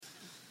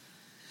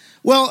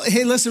Well,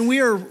 hey, listen, we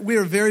are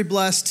very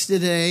blessed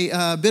today.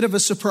 A bit of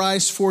a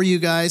surprise for you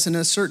guys and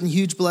a certain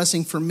huge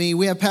blessing for me.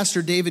 We have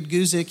Pastor David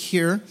Guzik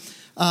here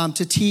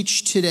to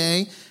teach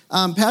today.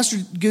 Pastor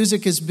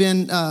Guzik has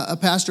been a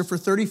pastor for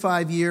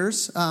 35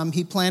 years.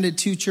 He planted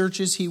 2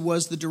 churches. He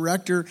was the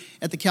director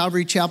at the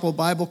Calvary Chapel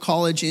Bible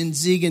College in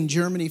Siegen,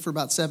 Germany for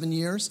about 7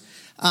 years.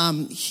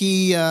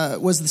 He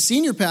was the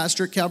senior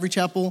pastor at Calvary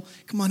Chapel.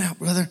 Come on out,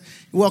 brother.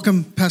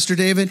 Welcome, Pastor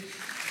David.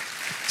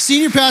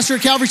 Senior pastor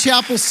at Calvary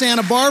Chapel,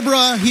 Santa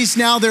Barbara. He's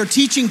now their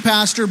teaching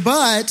pastor,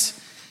 but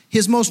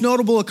his most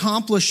notable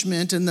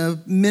accomplishment in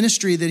the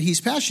ministry that he's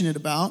passionate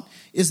about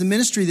is the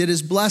ministry that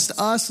has blessed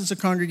us as a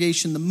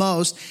congregation the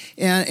most,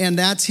 and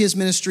that's his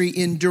ministry,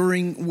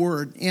 Enduring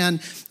Word.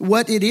 And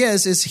what it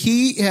is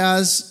he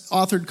has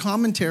authored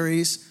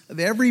commentaries of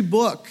every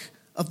book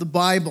of the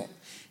Bible.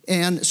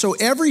 And so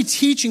every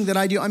teaching that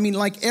I do,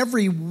 like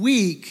every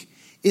week,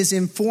 is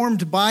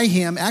informed by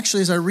him.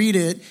 Actually, as I read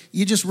it,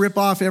 you just rip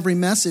off every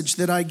message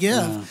that I give.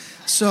 Yeah.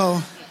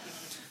 So,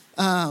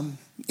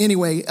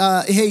 anyway,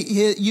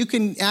 you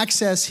can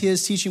access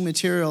his teaching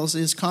materials,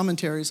 his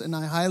commentaries, and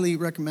I highly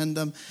recommend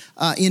them.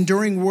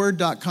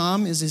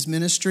 EnduringWord.com is his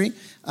ministry.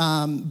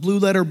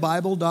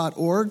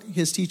 BlueLetterBible.org,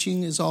 his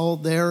teaching is all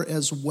there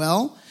as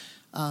well.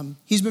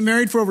 He's been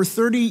married for over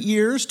 30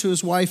 years to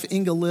his wife,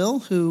 Inga Lil,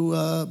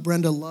 who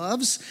Brenda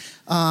loves.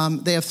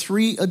 They have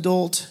 3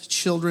 adult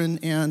children,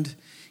 and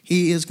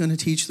he is going to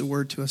teach the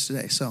word to us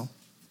today. So,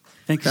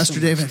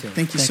 Pastor David,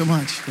 thank you so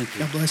much.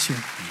 God bless you.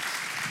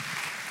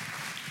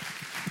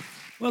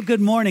 Well, good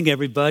morning,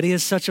 everybody.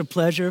 It's such a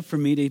pleasure for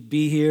me to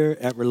be here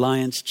at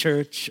Reliance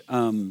Church.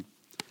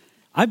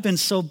 I've been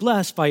so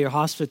blessed by your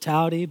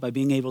hospitality, by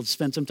being able to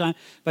spend some time,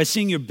 by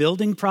seeing your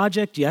building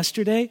project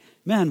yesterday.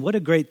 Man, what a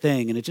great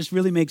thing. And it just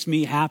really makes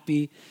me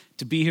happy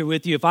to be here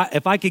with you.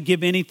 If I could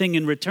give anything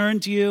in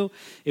return to you,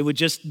 it would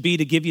just be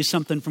to give you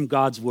something from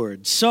God's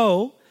Word.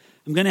 So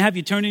I'm going to have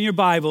you turn in your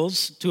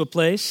Bibles to a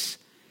place.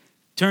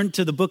 Turn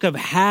to the book of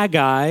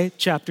Haggai,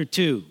 chapter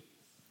 2.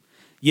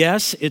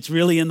 Yes, it's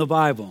really in the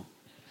Bible.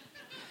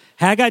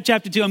 Haggai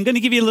chapter 2. I'm going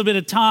to give you a little bit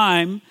of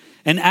time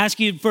and ask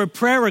you for a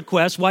prayer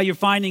request while you're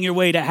finding your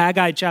way to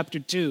Haggai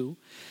chapter 2.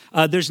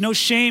 There's no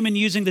shame in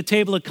using the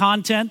table of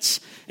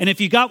contents. And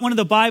if you got one of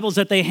the Bibles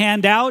that they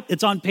hand out,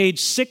 it's on page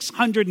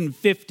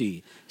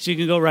 650. So you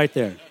can go right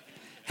there.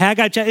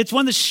 Haggai, it's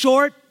one of the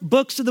short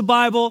books of the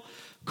Bible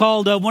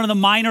called one of the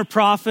minor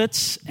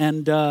prophets.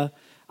 And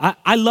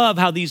I love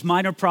how these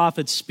minor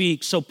prophets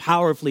speak so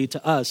powerfully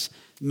to us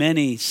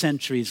many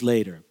centuries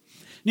later.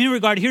 In any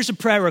regard, here's a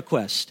prayer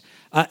request.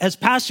 As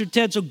Pastor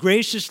Ted so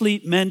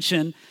graciously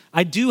mentioned,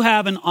 I do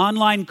have an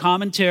online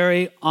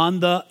commentary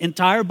on the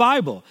entire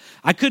Bible.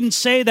 I couldn't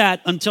say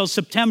that until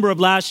September of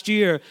last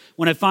year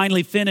when I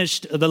finally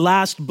finished the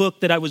last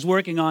book that I was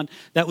working on.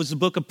 That was the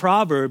book of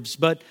Proverbs.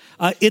 But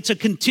it's a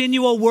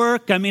continual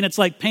work. It's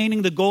like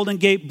painting the Golden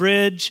Gate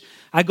Bridge.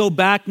 I go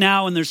back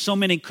now and there's so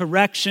many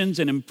corrections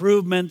and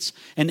improvements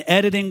and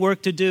editing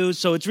work to do.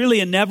 So it's really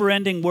a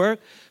never-ending work.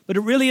 But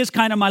it really is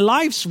kind of my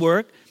life's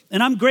work.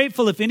 And I'm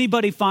grateful if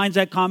anybody finds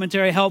that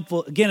commentary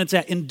helpful. Again, it's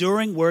at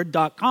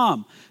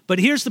enduringword.com. But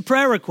here's the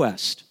prayer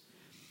request.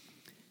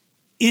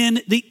 In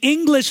the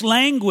English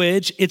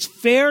language, it's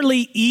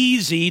fairly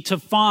easy to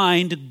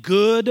find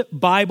good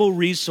Bible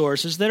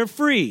resources that are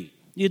free.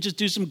 You just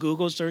do some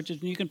Google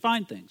searches and you can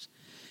find things.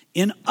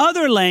 In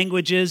other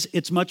languages,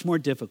 it's much more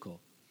difficult.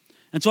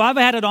 And so I've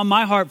had it on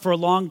my heart for a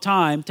long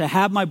time to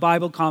have my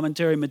Bible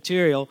commentary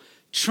material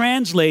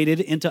translated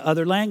into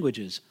other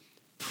languages.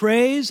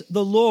 Praise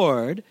the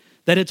Lord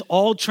that it's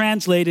all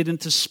translated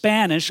into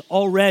Spanish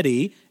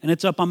already, and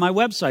it's up on my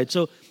website.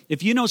 So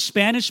if you know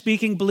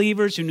Spanish-speaking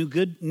believers who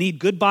need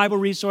good Bible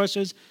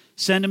resources,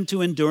 send them to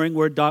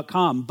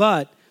enduringword.com.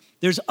 But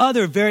there's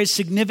other very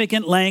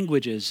significant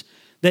languages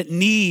that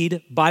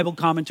need Bible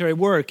commentary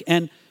work,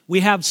 and we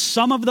have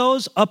some of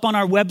those up on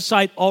our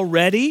website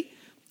already.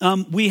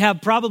 We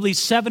have probably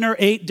 7 or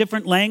 8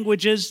 different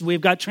languages. We've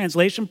got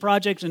translation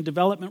projects in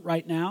development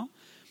right now.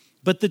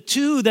 But the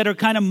 2 that are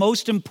kind of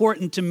most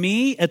important to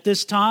me at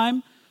this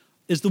time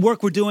is the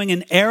work we're doing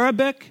in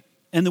Arabic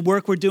and the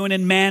work we're doing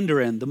in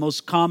Mandarin, the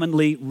most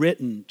commonly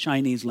written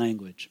Chinese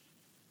language.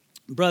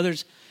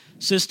 Brothers,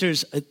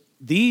 sisters,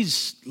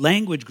 these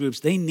language groups,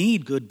 they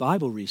need good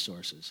Bible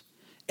resources.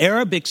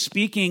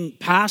 Arabic-speaking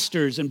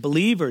pastors and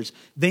believers,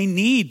 they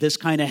need this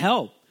kind of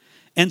help.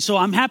 And so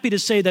I'm happy to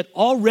say that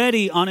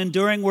already on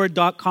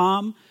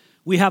enduringword.com,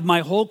 we have my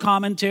whole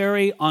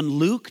commentary on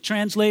Luke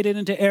translated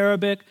into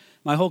Arabic,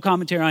 my whole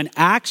commentary on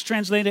Acts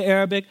translated to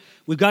Arabic.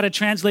 We've got a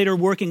translator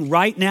working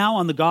right now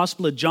on the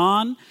Gospel of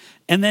John.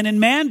 And then in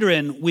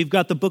Mandarin, we've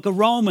got the book of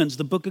Romans,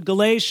 the book of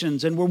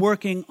Galatians, and we're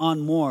working on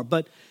more.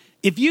 But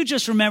if you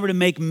just remember to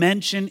make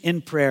mention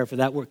in prayer for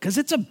that work, because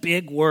it's a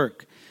big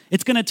work.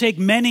 It's going to take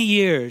many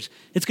years.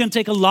 It's going to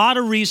take a lot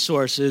of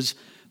resources.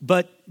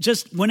 But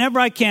just whenever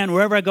I can,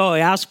 wherever I go, I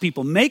ask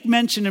people, make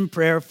mention in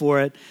prayer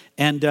for it.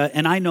 And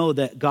I know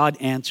that God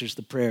answers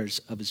the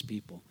prayers of his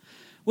people.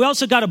 We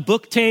also got a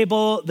book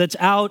table that's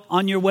out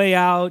on your way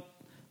out.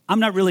 I'm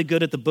not really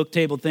good at the book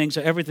table thing,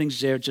 so everything's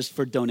there just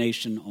for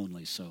donation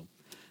only. So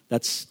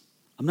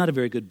I'm not a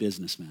very good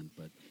businessman,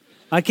 but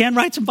I can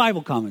write some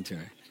Bible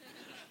commentary.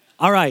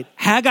 All right,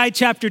 Haggai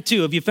chapter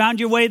 2. Have you found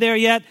your way there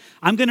yet?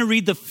 I'm going to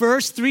read the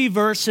first 3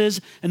 verses,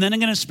 and then I'm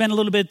going to spend a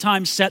little bit of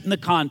time setting the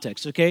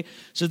context, okay?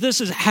 So this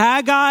is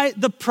Haggai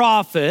the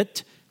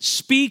prophet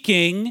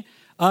speaking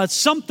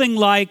something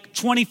like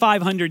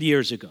 2,500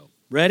 years ago.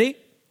 Ready?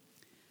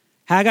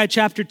 Haggai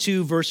chapter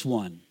 2, verse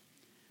 1.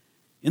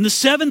 In the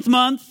 7th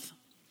month,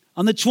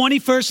 on the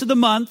 21st of the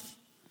month,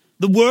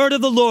 the word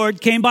of the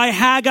Lord came by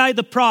Haggai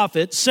the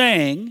prophet,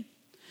 saying,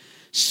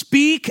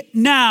 Speak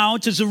now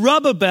to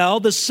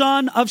Zerubbabel, the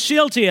son of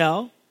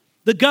Shealtiel,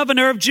 the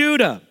governor of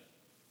Judah,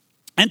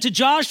 and to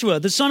Joshua,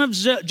 the son of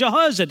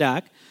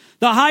Jehozadak,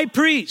 the high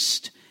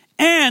priest,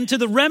 and to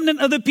the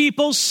remnant of the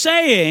people,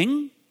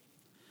 saying,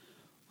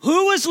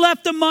 Who is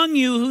left among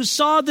you who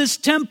saw this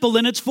temple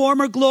in its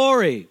former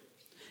glory?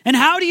 And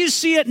how do you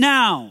see it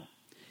now?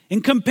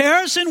 In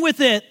comparison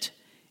with it,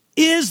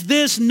 is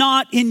this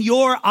not in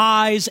your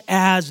eyes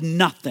as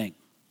nothing?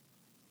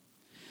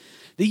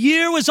 The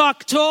year was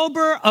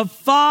October of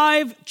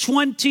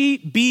 520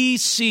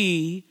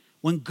 BC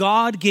when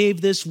God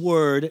gave this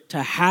word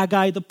to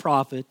Haggai the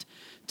prophet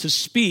to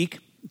speak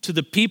to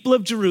the people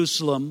of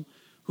Jerusalem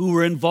who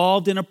were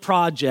involved in a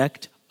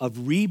project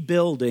of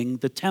rebuilding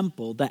the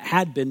temple that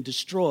had been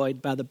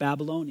destroyed by the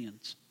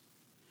Babylonians.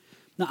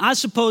 Now, I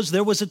suppose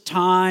there was a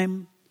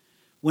time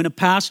when a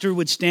pastor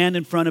would stand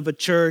in front of a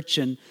church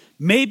and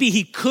maybe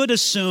he could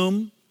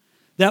assume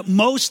that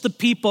most of the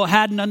people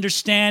had an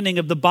understanding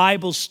of the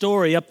Bible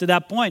story up to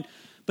that point.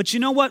 But you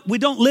know what? We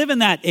don't live in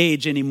that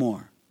age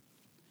anymore.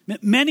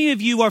 Many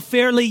of you are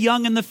fairly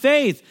young in the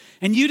faith,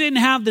 and you didn't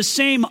have the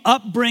same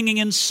upbringing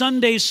in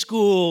Sunday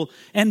school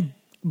and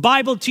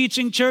Bible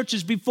teaching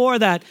churches before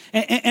that.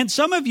 And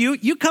some of you,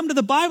 you come to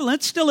the Bible, and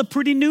it's still a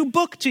pretty new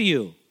book to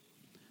you.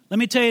 Let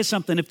me tell you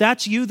something. If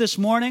that's you this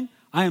morning,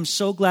 I am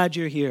so glad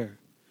you're here.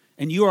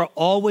 And you are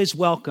always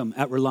welcome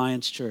at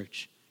Reliance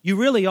Church. You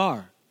really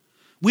are.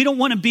 We don't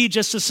want to be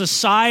just a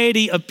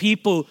society of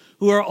people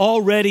who are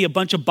already a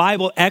bunch of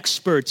Bible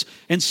experts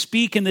and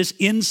speak in this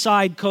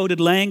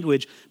inside-coded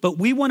language, but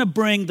we want to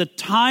bring the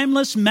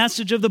timeless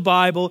message of the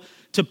Bible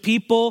to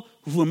people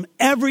from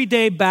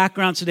everyday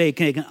backgrounds today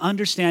can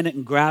understand it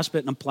and grasp it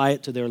and apply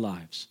it to their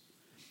lives.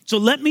 So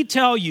let me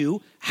tell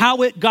you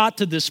how it got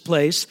to this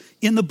place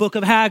in the book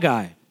of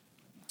Haggai.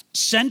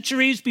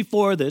 Centuries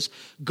before this,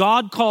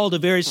 God called a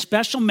very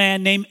special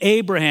man named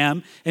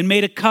Abraham and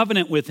made a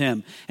covenant with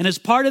him. And as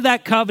part of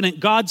that covenant,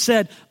 God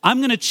said, I'm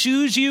going to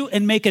choose you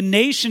and make a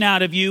nation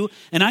out of you,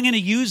 and I'm going to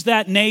use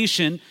that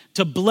nation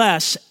to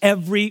bless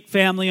every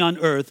family on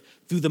earth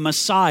through the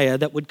Messiah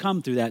that would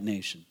come through that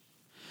nation.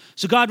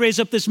 So God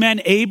raised up this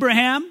man,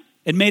 Abraham,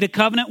 and made a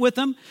covenant with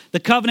him.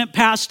 The covenant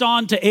passed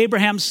on to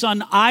Abraham's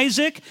son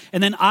Isaac,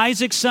 and then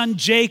Isaac's son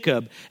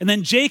Jacob. And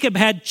then Jacob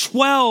had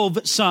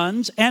 12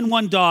 sons and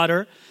 1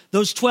 daughter.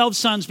 Those 12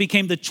 sons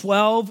became the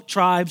 12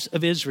 tribes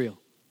of Israel.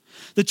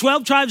 The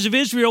 12 tribes of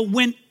Israel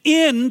went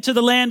into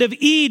the land of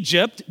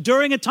Egypt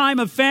during a time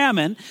of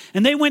famine,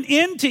 and they went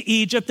into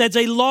Egypt as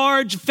a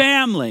large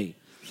family.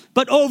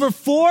 But over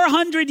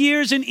 400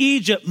 years in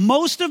Egypt,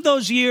 most of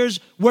those years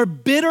were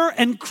bitter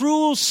and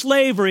cruel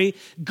slavery.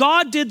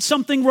 God did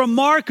something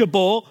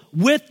remarkable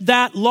with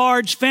that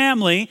large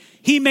family.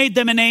 He made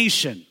them a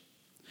nation.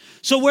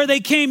 So where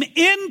they came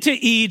into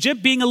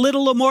Egypt, being a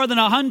little more than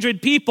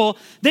 100 people,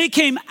 they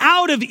came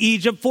out of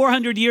Egypt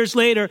 400 years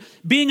later,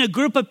 being a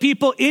group of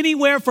people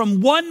anywhere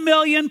from 1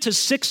 million to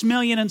 6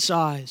 million in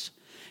size.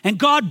 And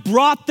God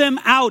brought them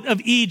out of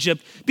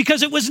Egypt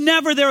because it was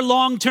never their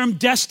long-term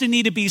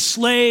destiny to be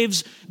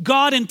slaves.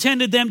 God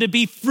intended them to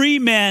be free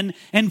men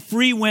and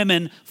free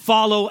women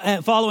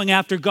following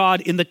after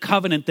God in the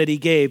covenant that he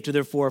gave to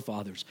their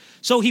forefathers.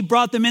 So he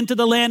brought them into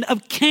the land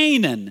of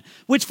Canaan,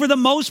 which for the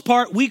most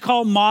part we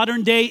call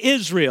modern-day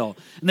Israel.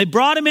 And they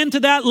brought them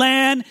into that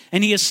land,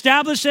 and he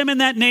established them in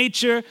that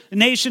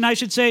nation,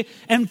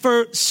 and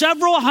for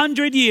several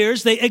hundred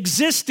years they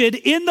existed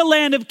in the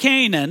land of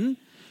Canaan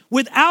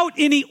without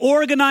any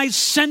organized,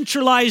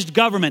 centralized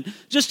government,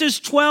 just as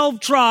 12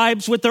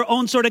 tribes with their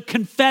own sort of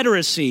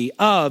confederacy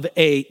of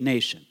a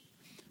nation.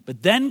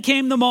 But then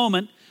came the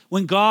moment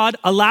when God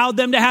allowed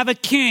them to have a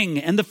king,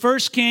 and the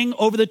first king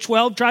over the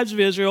 12 tribes of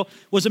Israel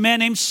was a man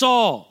named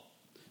Saul.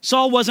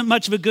 Saul wasn't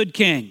much of a good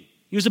king.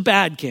 He was a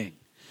bad king.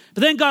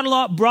 But then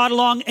God brought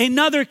along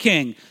another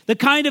king, the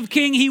kind of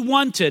king he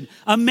wanted,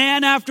 a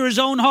man after his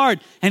own heart,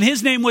 and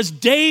his name was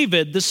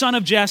David, the son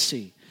of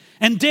Jesse.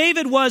 And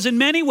David was, in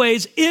many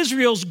ways,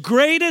 Israel's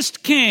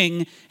greatest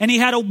king, and he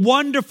had a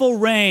wonderful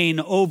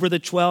reign over the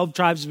 12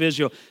 tribes of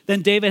Israel.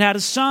 Then David had a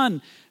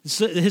son.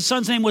 His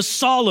son's name was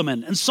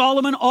Solomon, and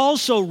Solomon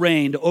also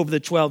reigned over the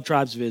 12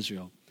 tribes of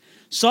Israel.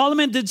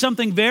 Solomon did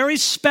something very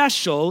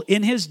special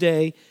in his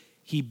day.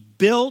 He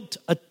built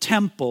a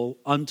temple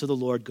unto the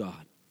Lord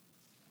God.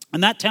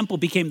 And that temple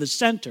became the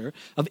center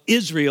of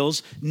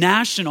Israel's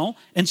national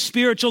and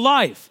spiritual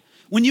life.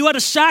 When you had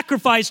a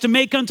sacrifice to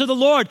make unto the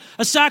Lord,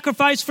 a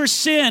sacrifice for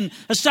sin,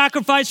 a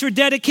sacrifice for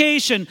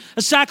dedication,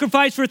 a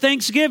sacrifice for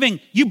thanksgiving,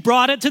 you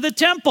brought it to the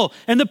temple,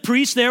 and the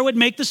priest there would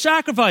make the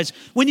sacrifice.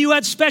 When you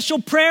had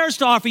special prayers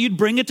to offer, you'd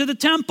bring it to the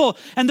temple,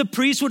 and the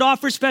priest would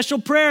offer special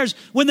prayers.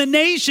 When the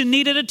nation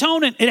needed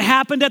atonement, it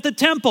happened at the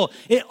temple.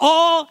 It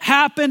all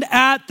happened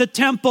at the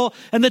temple,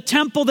 and the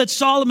temple that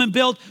Solomon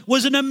built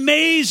was an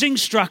amazing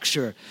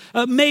structure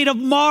made of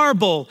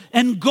marble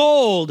and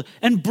gold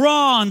and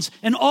bronze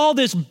and all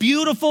this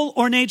beautiful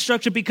ornate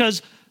structure,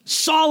 because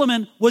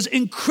Solomon was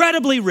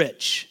incredibly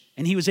rich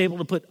and he was able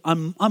to put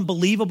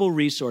unbelievable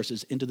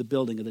resources into the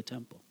building of the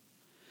temple.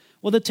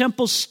 Well, the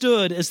temple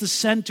stood as the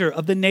center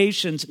of the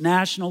nation's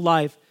national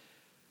life.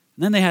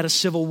 And then they had a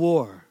civil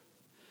war.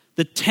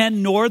 The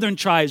 10 northern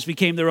tribes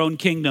became their own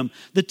kingdom.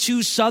 The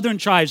 2 southern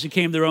tribes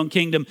became their own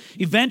kingdom.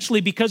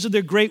 Eventually, because of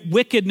their great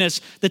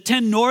wickedness, the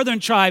 10 northern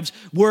tribes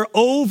were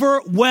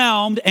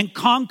overwhelmed and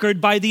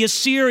conquered by the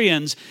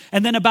Assyrians.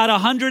 And then about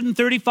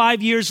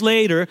 135 years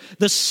later,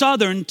 the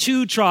southern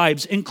 2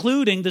 tribes,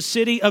 including the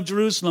city of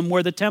Jerusalem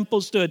where the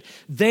temple stood,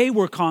 they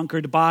were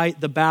conquered by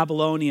the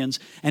Babylonians.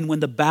 And when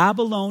the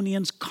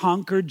Babylonians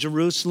conquered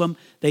Jerusalem,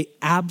 they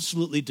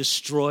absolutely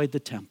destroyed the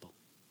temple.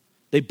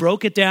 They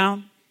broke it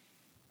down.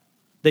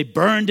 They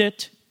burned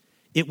it.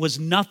 It was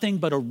nothing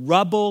but a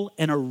rubble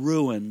and a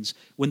ruins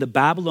when the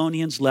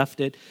Babylonians left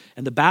it.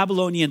 And the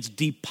Babylonians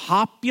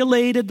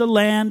depopulated the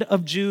land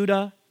of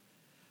Judah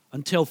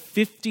until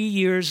 50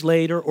 years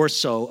later or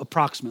so,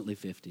 approximately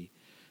 50,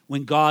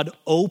 when God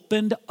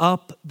opened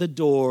up the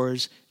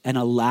doors and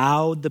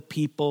allowed the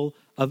people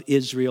of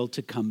Israel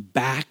to come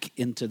back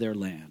into their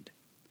land.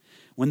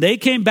 When they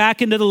came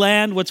back into the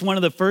land, what's one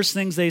of the first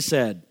things they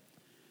said?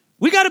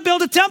 We got to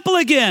build a temple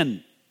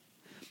again.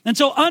 And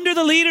so under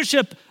the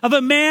leadership of a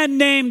man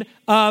named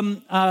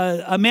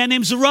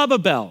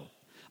Zerubbabel,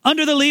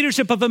 under the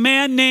leadership of a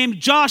man named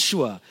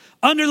Joshua,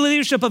 under the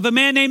leadership of a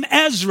man named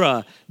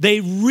Ezra,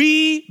 they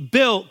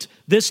rebuilt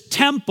this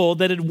temple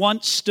that had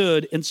once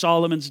stood in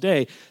Solomon's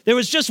day. There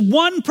was just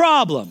one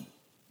problem.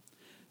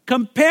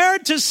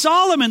 Compared to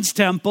Solomon's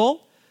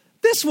temple,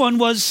 this one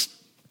was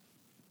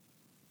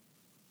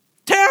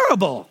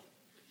terrible.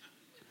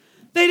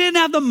 They didn't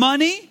have the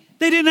money.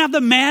 They didn't have the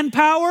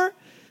manpower.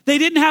 They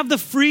didn't have the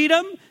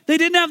freedom. They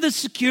didn't have the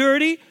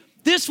security.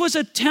 This was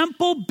a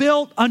temple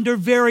built under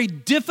very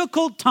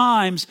difficult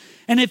times.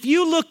 And if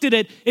you looked at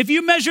it, if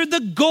you measured the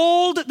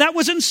gold that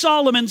was in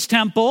Solomon's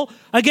temple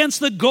against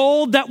the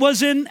gold that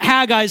was in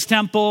Haggai's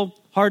temple,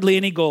 hardly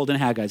any gold in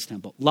Haggai's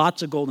temple.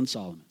 Lots of gold in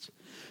Solomon's.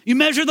 You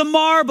measure the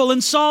marble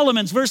in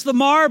Solomon's versus the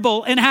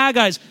marble in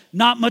Haggai's.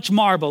 Not much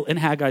marble in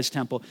Haggai's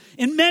temple.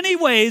 In many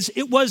ways,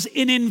 it was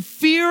an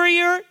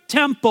inferior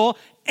temple,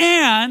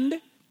 and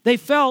they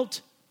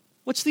felt,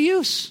 what's the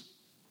use?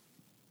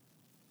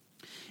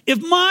 If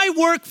my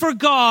work for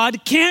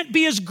God can't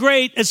be as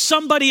great as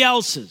somebody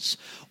else's,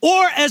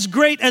 or as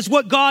great as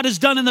what God has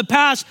done in the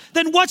past,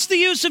 then what's the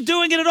use of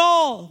doing it at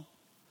all?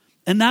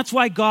 And that's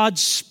why God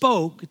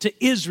spoke to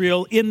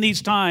Israel in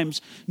these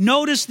times.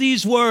 Notice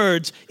these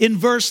words in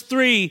verse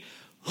 3.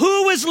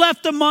 Who is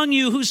left among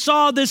you who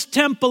saw this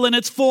temple in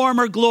its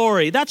former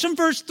glory? That's in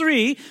verse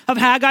 3 of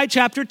Haggai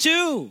chapter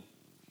 2.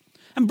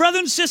 And brothers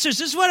and sisters,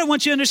 this is what I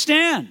want you to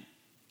understand.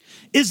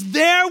 Is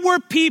there were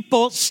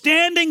people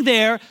standing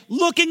there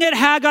looking at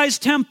Haggai's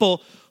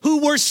temple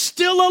who were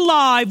still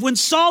alive when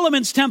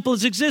Solomon's temple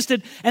has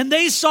existed, and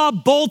they saw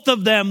both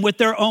of them with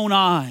their own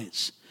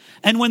eyes.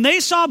 And when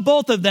they saw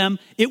both of them,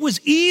 it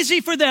was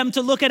easy for them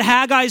to look at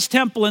Haggai's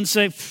temple and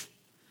say,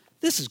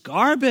 this is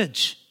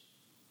garbage.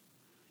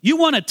 You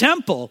want a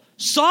temple?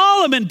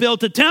 Solomon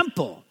built a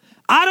temple.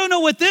 I don't know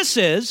what this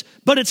is,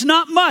 but it's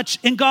not much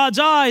in God's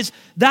eyes.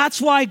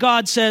 That's why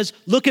God says,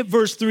 look at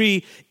verse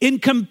 3, in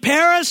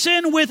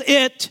comparison with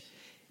it,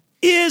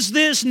 is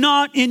this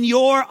not in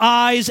your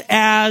eyes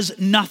as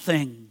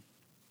nothing?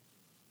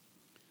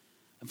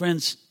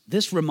 Friends,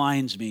 this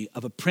reminds me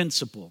of a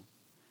principle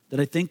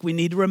that I think we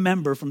need to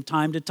remember from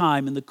time to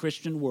time in the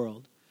Christian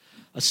world,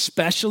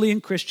 especially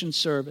in Christian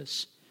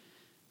service.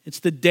 It's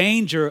the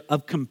danger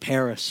of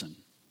comparison.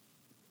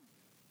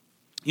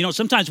 You know,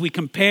 sometimes we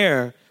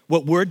compare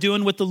what we're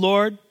doing with the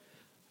Lord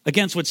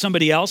against what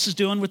somebody else is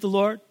doing with the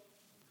Lord,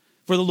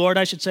 for the Lord,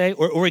 I should say,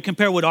 or we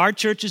compare what our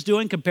church is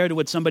doing compared to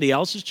what somebody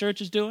else's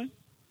church is doing.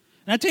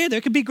 And I tell you, there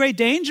could be great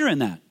danger in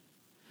that.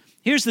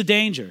 Here's the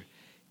danger.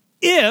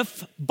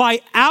 If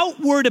by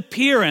outward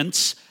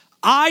appearance,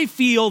 I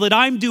feel that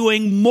I'm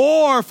doing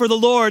more for the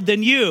Lord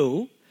than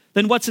you,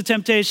 then what's the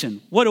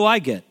temptation? What do I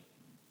get?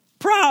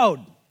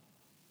 Proud.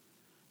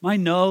 My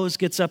nose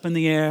gets up in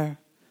the air.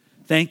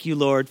 Thank you,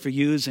 Lord, for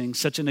using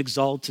such an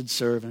exalted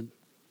servant.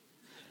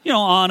 You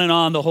know, on and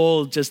on, the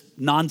whole just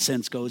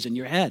nonsense goes in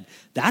your head.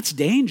 That's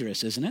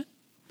dangerous, isn't it?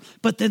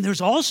 But then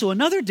there's also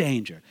another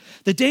danger.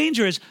 The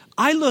danger is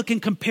I look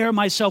and compare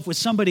myself with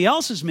somebody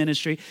else's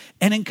ministry,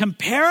 and in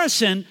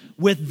comparison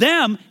with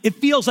them, it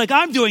feels like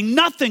I'm doing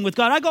nothing with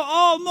God. I go,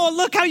 oh, Lord,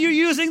 look how you're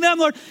using them,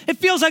 Lord. It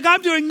feels like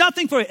I'm doing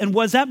nothing for it. And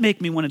what does that make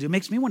me want to do? It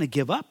makes me want to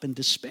give up and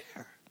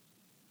despair.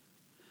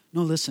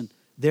 No, listen.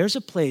 there's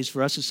a place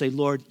for us to say,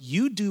 Lord,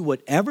 you do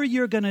whatever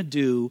you're going to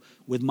do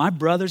with my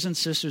brothers and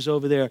sisters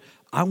over there.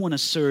 I want to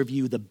serve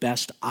you the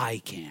best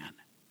I can.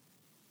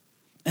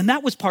 And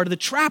that was part of the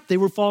trap they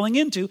were falling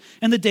into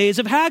in the days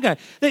of Haggai.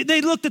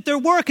 They looked at their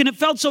work and it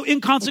felt so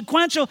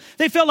inconsequential.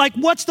 They felt like,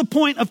 what's the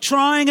point of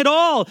trying at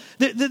all?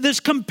 This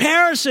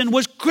comparison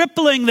was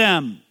crippling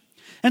them.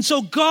 And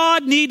so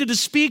God needed to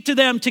speak to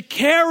them to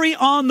carry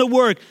on the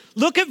work.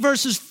 Look at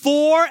verses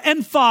 4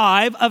 and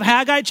 5 of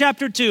Haggai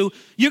chapter 2.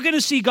 You're going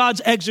to see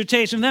God's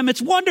exhortation to them.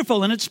 It's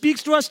wonderful, and it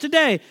speaks to us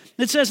today.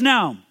 It says,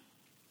 now,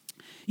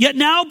 yet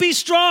now be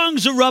strong,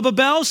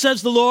 Zerubbabel,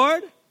 says the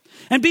Lord.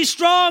 And be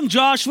strong,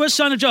 Joshua,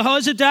 son of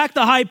Jehozadak,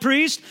 the high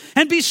priest.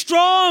 And be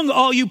strong,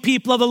 all you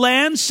people of the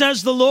land,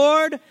 says the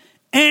Lord.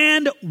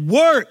 And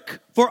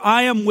work, for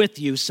I am with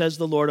you, says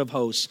the Lord of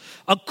hosts.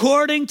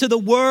 According to the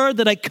word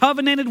that I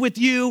covenanted with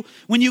you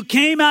when you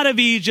came out of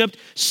Egypt,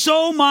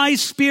 so my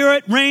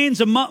spirit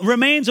remains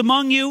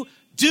among you.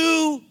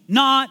 Do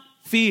not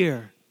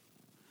fear.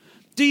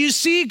 Do you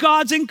see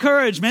God's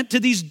encouragement to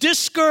these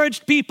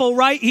discouraged people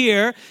right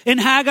here in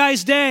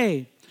Haggai's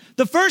day?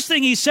 The first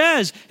thing he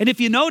says, and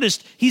if you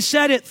noticed, he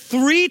said it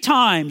 3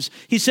 times.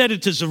 He said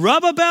it to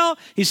Zerubbabel,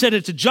 he said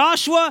it to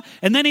Joshua,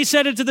 and then he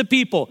said it to the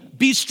people.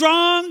 Be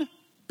strong,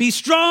 be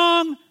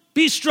strong,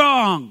 be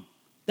strong.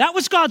 That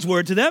was God's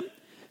word to them.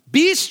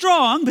 Be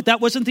strong, but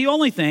that wasn't the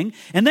only thing.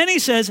 And then he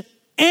says,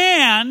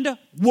 and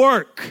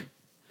work.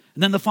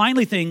 And then the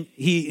final thing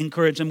he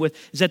encouraged them with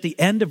is at the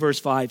end of verse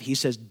 5, he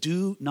says,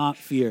 do not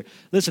fear.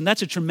 Listen,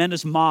 that's a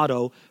tremendous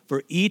motto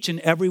for each and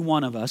every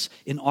one of us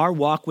in our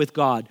walk with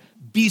God.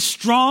 Be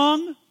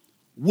strong,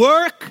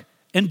 work,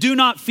 and do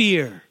not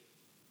fear.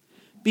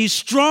 Be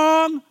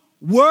strong,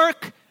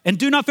 work, and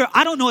do not fear.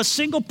 I don't know a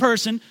single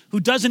person who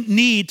doesn't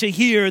need to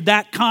hear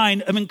that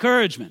kind of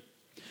encouragement.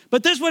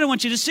 But this is what I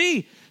want you to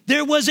see.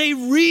 There was a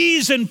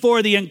reason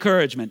for the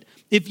encouragement.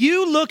 If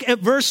you look at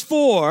verse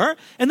 4,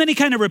 and then he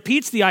kind of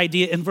repeats the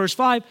idea in verse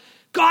 5,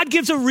 God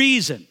gives a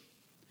reason.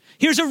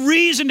 Here's a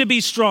reason to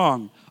be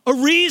strong, a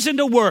reason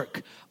to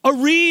work, a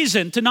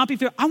reason to not be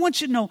fearful. I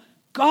want you to know,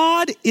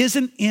 God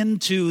isn't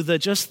into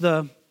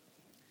kind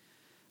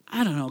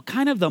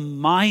of the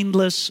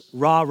mindless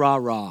rah, rah,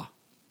 rah.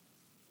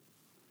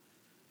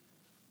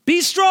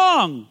 Be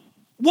strong.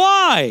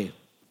 Why?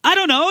 I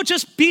don't know,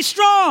 just be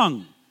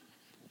strong.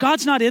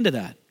 God's not into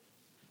that.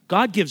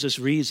 God gives us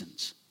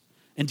reasons.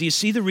 And do you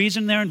see the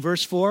reason there in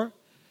verse 4?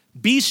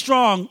 Be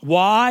strong.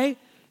 Why?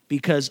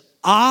 Because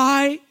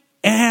I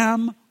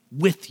am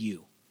with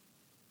you.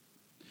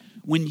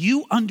 When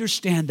you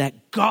understand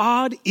that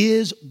God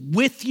is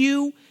with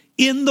you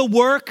in the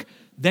work,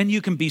 then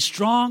you can be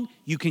strong,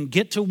 you can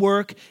get to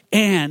work,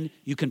 and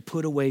you can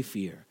put away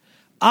fear.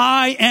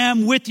 I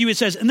am with you, it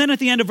says. And then at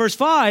the end of verse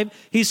 5,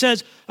 he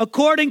says,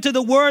 according to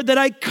the word that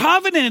I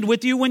covenanted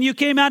with you when you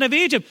came out of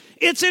Egypt.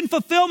 It's in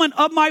fulfillment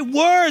of my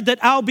word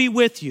that I'll be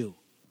with you.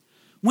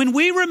 When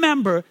we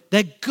remember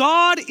that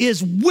God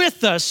is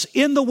with us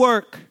in the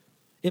work,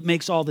 it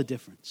makes all the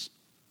difference.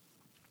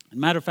 As a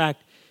matter of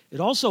fact, it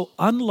also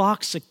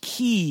unlocks a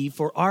key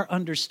for our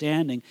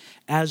understanding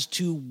as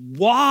to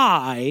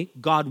why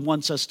God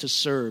wants us to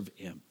serve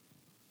him.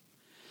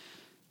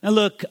 Now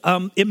look,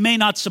 it may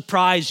not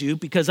surprise you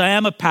because I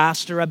am a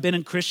pastor. I've been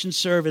in Christian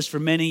service for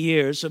many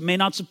years. So it may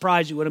not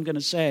surprise you what I'm going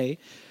to say,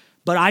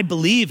 but I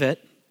believe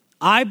it.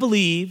 I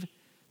believe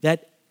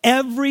that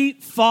every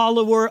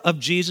follower of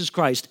Jesus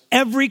Christ,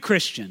 every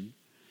Christian,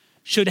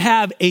 should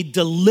have a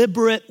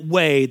deliberate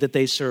way that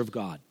they serve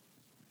God.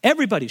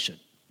 Everybody should.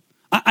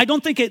 I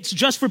don't think it's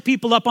just for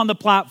people up on the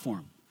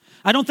platform.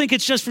 I don't think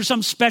it's just for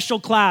some special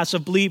class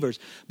of believers.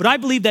 But I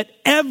believe that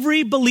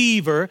every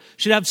believer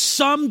should have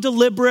some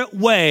deliberate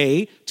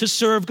way to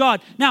serve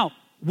God. Now,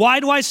 why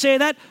do I say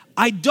that?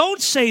 I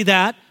don't say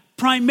that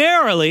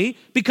primarily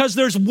because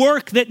there's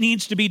work that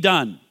needs to be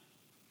done.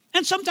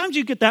 And sometimes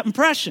you get that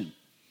impression.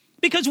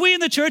 Because we in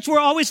the church, we're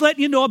always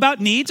letting you know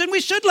about needs, and we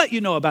should let you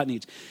know about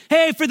needs.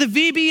 Hey, for the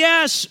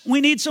VBS,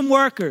 we need some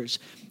workers.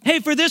 Hey,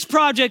 for this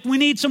project, we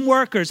need some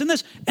workers. And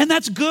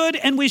that's good,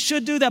 and we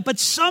should do that. But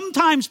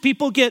sometimes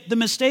people get the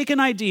mistaken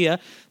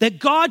idea that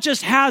God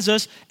just has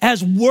us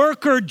as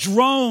worker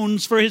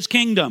drones for his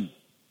kingdom.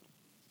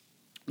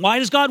 Why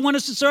does God want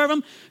us to serve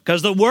him?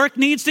 Because the work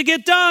needs to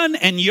get done,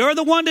 and you're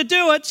the one to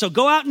do it, so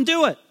go out and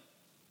do it.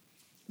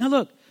 Now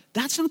look,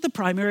 that's not the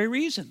primary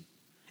reason.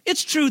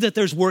 It's true that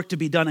there's work to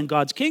be done in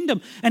God's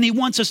kingdom, and he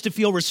wants us to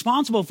feel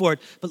responsible for it.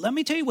 But let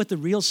me tell you what the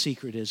real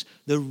secret is.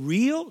 The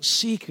real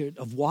secret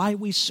of why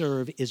we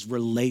serve is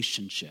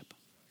relationship.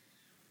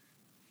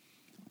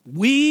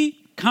 We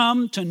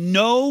come to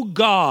know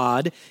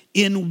God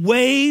in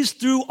ways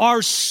through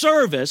our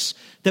service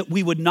that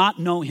we would not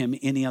know him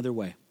any other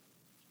way.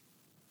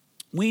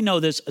 We know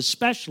this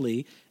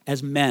especially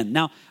as men.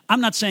 Now,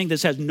 I'm not saying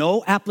this has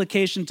no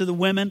application to the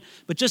women,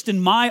 but just in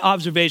my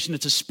observation,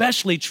 it's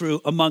especially true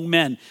among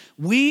men.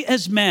 We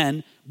as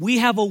men, we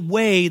have a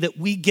way that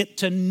we get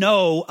to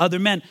know other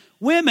men.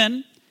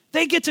 Women,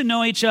 they get to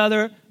know each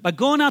other by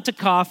going out to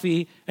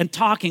coffee and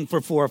talking for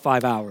 4 or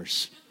 5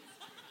 hours.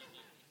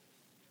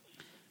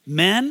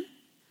 Men,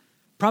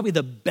 probably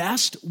the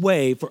best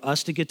way for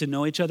us to get to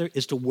know each other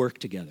is to work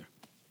together.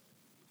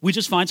 We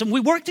just find something, we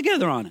work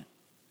together on it.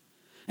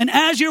 And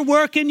as you're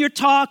working, you're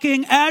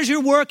talking. As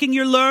you're working,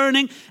 you're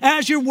learning.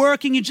 As you're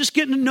working, you're just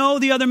getting to know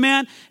the other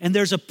man. And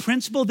there's a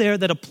principle there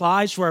that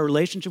applies to our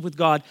relationship with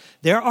God.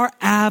 There are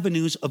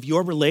avenues of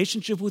your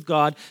relationship with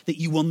God that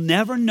you will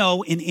never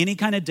know in any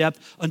kind of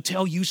depth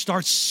until you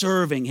start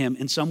serving him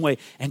in some way.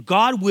 And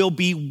God will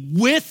be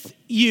with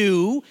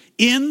you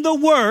in the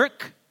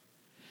work.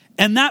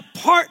 And that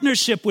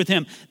partnership with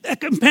him, that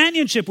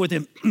companionship with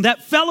him,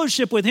 that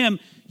fellowship with him,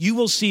 you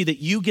will see that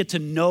you get to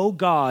know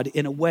God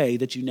in a way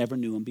that you never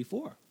knew him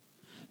before.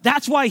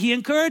 That's why he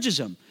encourages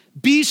them.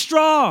 Be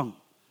strong,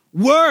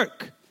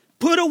 work,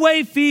 put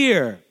away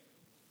fear,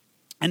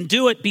 and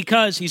do it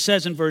because, he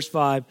says in verse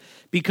 5,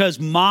 because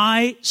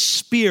my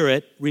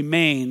spirit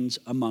remains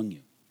among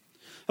you.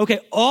 Okay,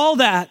 all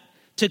that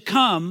to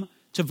come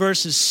to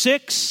verses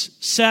 6,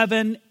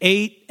 7,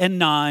 8, and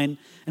 9.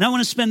 And I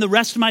want to spend the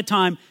rest of my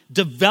time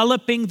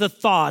developing the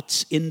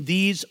thoughts in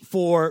these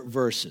 4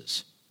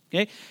 verses.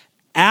 Okay?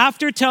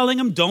 After telling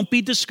them, don't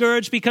be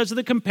discouraged because of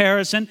the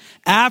comparison,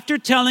 after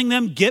telling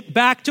them, get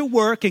back to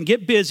work and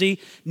get busy,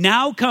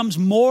 now comes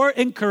more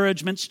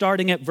encouragement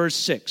starting at verse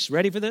 6.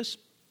 Ready for this?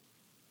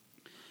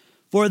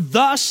 For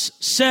thus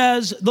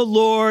says the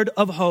Lord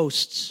of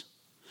hosts,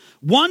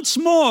 once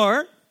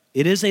more,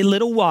 it is a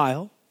little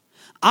while,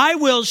 I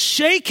will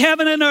shake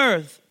heaven and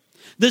earth,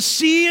 the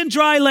sea and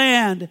dry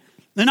land,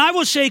 and I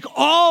will shake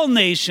all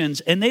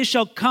nations, and they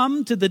shall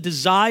come to the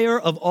desire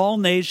of all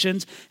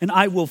nations, and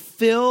I will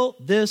fill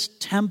this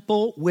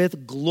temple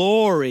with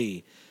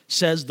glory,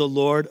 says the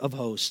Lord of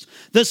hosts.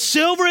 The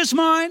silver is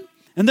mine,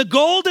 and the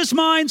gold is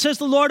mine, says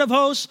the Lord of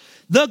hosts.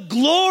 The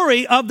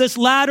glory of this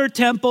latter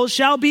temple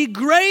shall be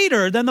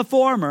greater than the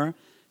former,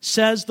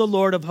 says the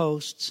Lord of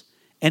hosts.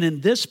 And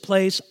in this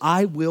place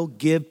I will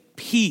give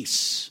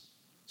peace,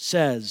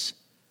 says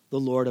the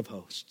Lord of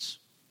hosts.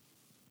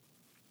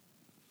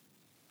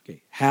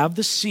 Okay, have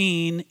the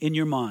scene in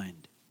your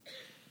mind.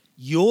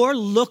 You're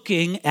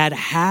looking at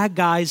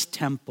Haggai's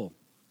temple.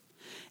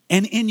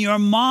 And in your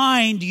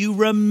mind, you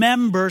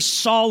remember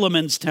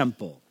Solomon's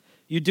temple.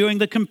 You're doing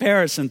the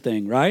comparison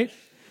thing, right?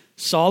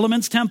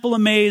 Solomon's temple,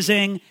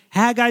 amazing.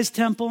 Haggai's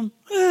temple,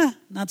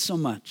 not so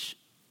much.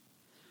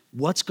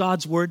 What's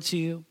God's word to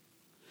you?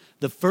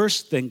 The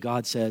first thing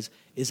God says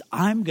is,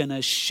 I'm going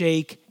to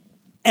shake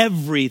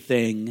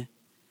everything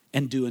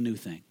and do a new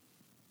thing.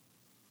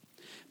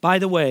 By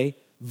the way,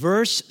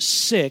 verse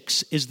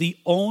 6 is the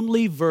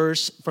only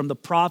verse from the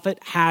prophet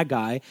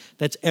Haggai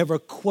that's ever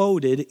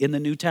quoted in the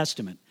New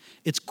Testament.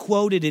 It's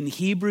quoted in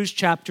Hebrews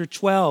chapter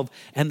 12,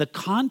 and the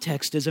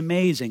context is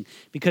amazing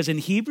because in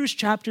Hebrews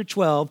chapter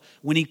 12,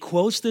 when he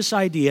quotes this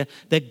idea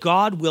that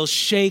God will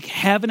shake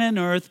heaven and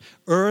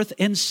earth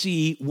and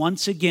sea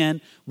once again,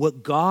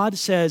 what God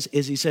says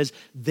is, he says,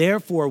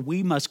 therefore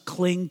we must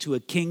cling to a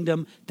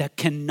kingdom that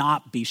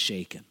cannot be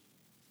shaken.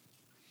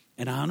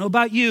 And I don't know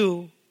about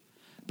you,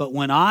 but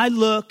when I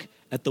look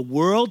at the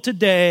world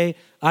today,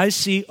 I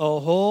see a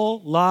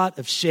whole lot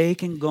of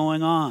shaking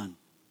going on.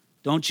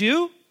 Don't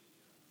you?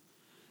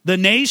 The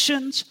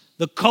nations,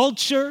 the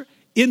culture,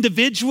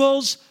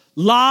 individuals,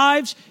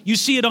 lives. You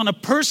see it on a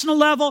personal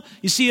level.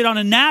 You see it on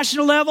a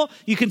national level.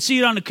 You can see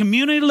it on a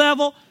community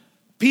level.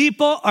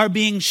 People are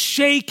being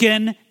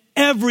shaken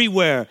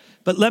everywhere.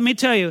 But let me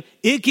tell you,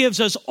 it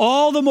gives us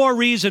all the more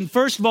reason,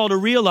 first of all, to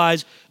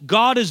realize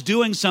God is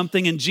doing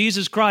something and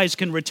Jesus Christ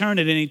can return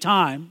at any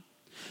time.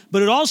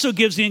 But it also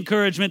gives the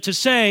encouragement to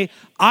say,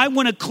 I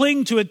want to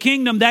cling to a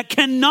kingdom that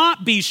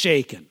cannot be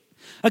shaken,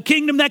 a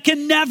kingdom that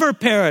can never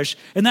perish,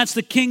 and that's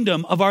the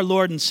kingdom of our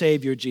Lord and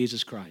Savior,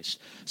 Jesus Christ.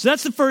 So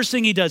that's the first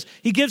thing he does.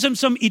 He gives them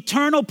some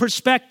eternal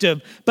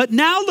perspective. But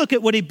now look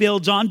at what he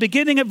builds on,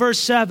 beginning at verse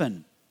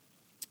 7.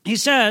 He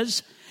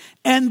says,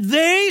 and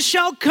they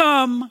shall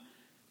come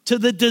to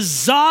the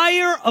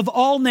desire of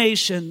all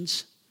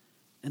nations,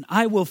 and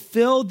I will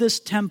fill this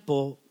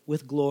temple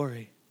with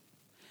glory.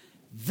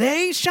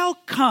 They shall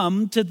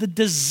come to the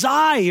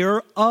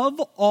desire of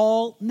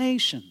all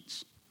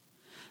nations.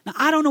 Now,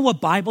 I don't know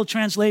what Bible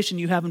translation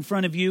you have in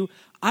front of you.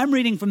 I'm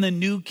reading from the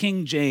New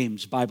King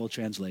James Bible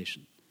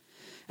translation.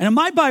 And in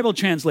my Bible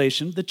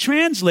translation, the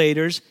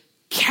translators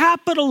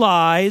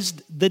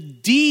capitalized the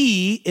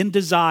D in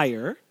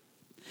desire,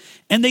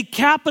 and they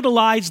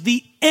capitalized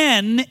the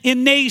N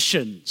in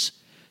nations.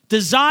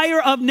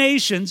 Desire of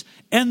nations,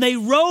 and they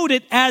wrote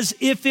it as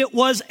if it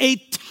was a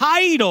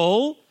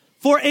title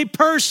for a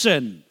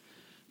person.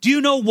 Do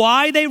you know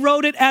why they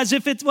wrote it as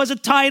if it was a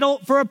title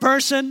for a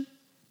person?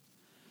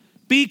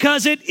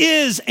 Because it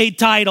is a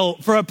title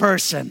for a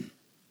person.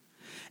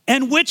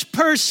 And which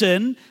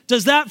person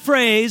does that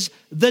phrase,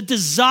 the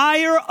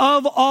desire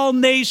of all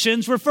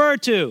nations, refer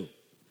to?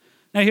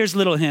 Now here's a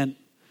little hint.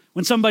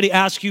 When somebody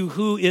asks you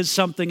who is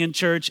something in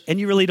church and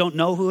you really don't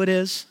know who it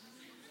is,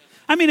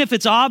 I mean, if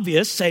it's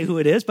obvious, say who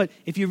it is. But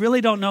if you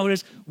really don't know who it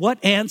is,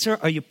 what answer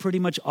are you pretty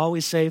much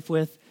always safe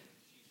with?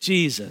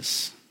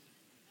 Jesus.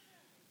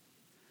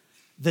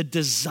 The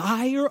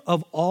desire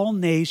of all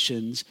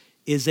nations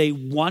is a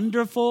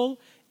wonderful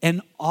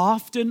and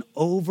often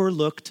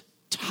overlooked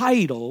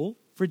title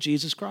for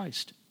Jesus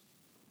Christ.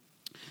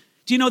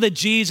 Do you know that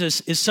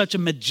Jesus is such a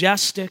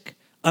majestic,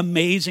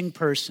 amazing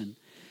person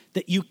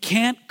that you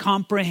can't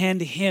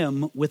comprehend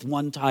him with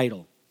one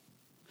title?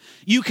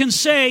 You can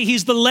say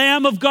he's the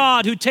Lamb of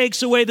God who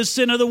takes away the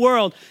sin of the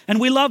world. And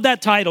we love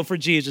that title for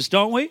Jesus,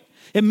 don't we?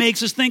 It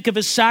makes us think of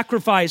his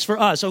sacrifice for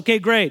us. Okay,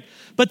 great.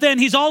 But then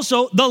he's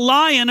also the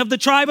Lion of the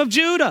tribe of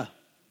Judah.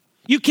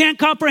 You can't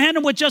comprehend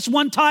him with just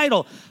one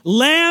title.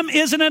 Lamb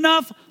isn't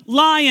enough.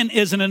 Lion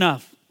isn't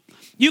enough.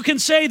 You can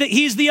say that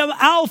he's the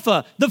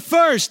Alpha, the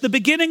first, the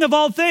beginning of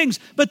all things,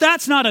 but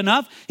that's not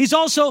enough. He's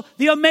also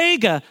the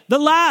Omega, the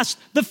last,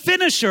 the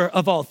finisher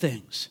of all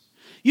things.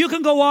 You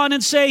can go on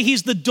and say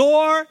he's the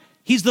door,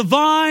 he's the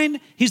vine,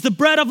 he's the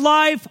bread of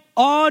life,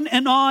 on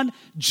and on.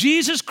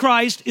 Jesus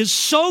Christ is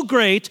so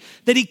great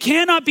that he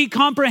cannot be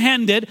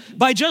comprehended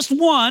by just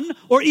one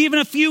or even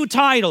a few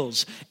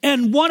titles.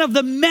 And one of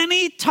the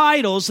many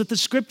titles that the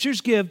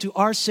scriptures give to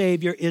our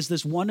Savior is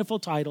this wonderful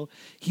title.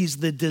 He's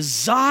the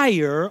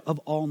desire of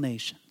all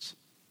nations.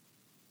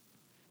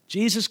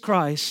 Jesus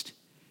Christ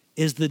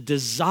is the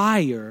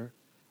desire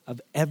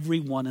of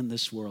everyone in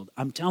this world.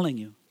 I'm telling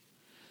you,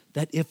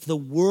 that if the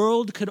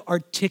world could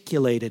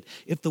articulate it,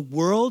 if the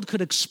world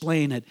could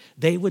explain it,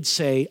 they would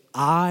say,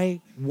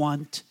 I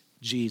want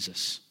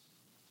Jesus.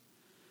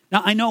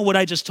 Now, I know what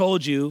I just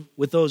told you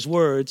with those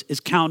words is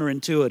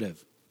counterintuitive.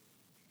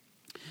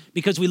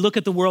 Because we look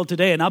at the world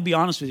today, and I'll be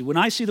honest with you, when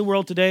I see the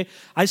world today,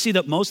 I see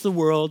that most of the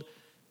world,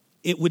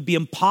 it would be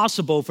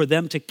impossible for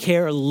them to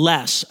care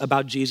less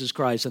about Jesus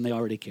Christ than they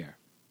already care.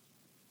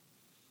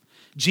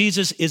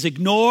 Jesus is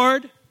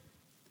ignored.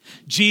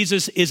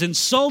 Jesus is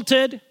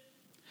insulted.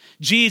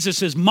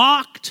 Jesus is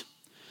mocked.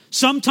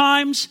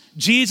 Sometimes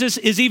Jesus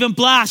is even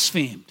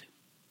blasphemed.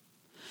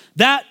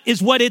 That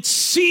is what it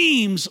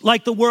seems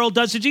like the world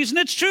does to Jesus. And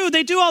it's true,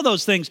 they do all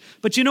those things.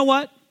 But you know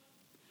what?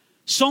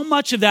 So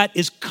much of that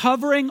is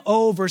covering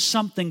over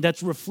something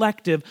that's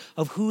reflective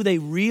of who they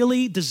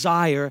really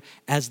desire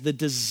as the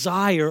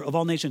desire of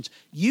all nations.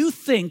 You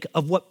think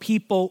of what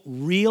people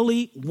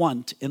really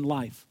want in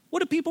life. What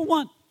do people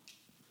want?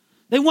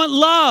 They want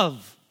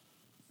love.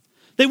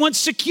 They want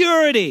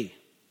security.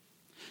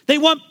 They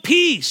want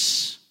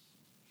peace.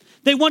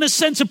 They want a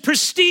sense of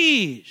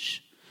prestige.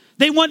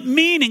 They want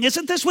meaning.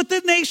 Isn't this what the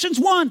nations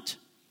want?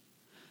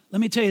 Let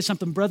me tell you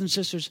something, brothers and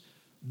sisters.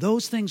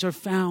 Those things are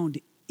found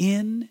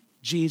in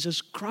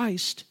Jesus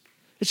Christ.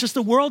 It's just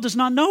the world does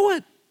not know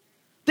it.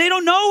 They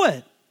don't know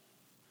it.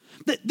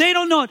 They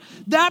don't know it.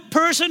 That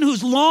person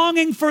who's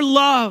longing for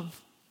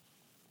love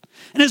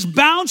and has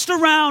bounced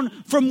around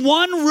from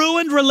one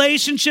ruined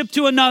relationship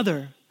to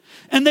another,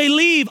 and they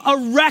leave a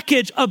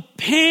wreckage of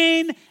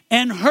pain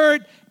and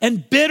hurt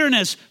and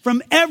bitterness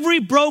from every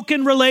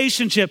broken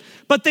relationship.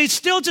 But they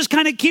still just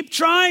kind of keep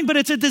trying, but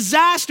it's a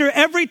disaster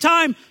every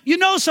time. You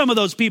know some of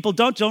those people.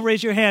 Don't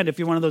raise your hand if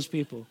you're one of those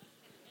people.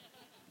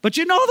 But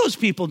you know those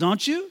people,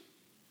 don't you?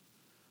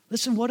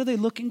 Listen, what are they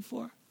looking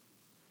for?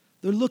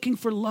 They're looking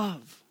for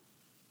love.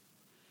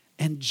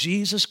 And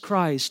Jesus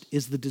Christ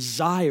is the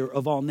desire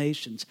of all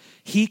nations.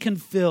 He can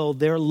fill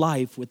their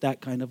life with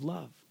that kind of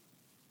love.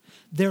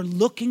 They're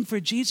looking for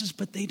Jesus,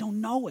 but they don't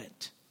know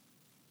it.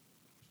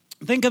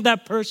 Think of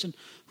that person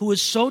who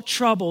is so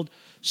troubled,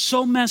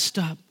 so messed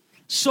up,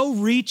 so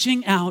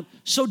reaching out,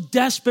 so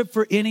desperate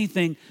for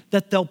anything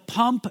that they'll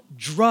pump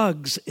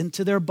drugs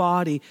into their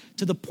body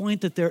to the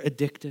point that they're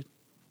addicted.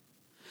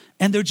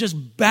 And they're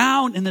just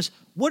bound in this.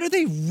 What are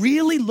they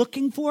really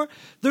looking for?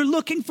 They're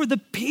looking for the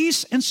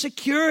peace and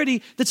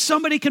security that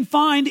somebody can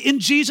find in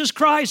Jesus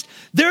Christ.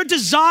 Their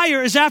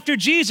desire is after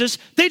Jesus.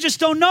 They just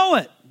don't know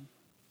it.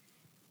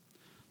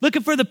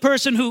 Looking for the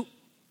person who,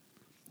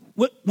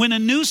 when a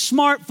new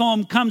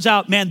smartphone comes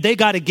out, man, they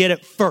got to get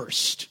it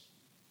first.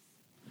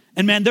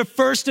 And man, they're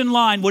first in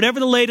line, whatever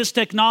the latest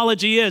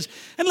technology is.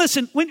 And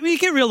listen, when we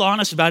get real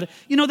honest about it,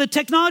 you know, the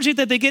technology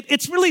that they get,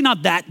 it's really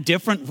not that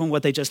different from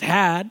what they just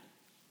had.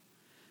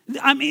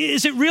 I mean,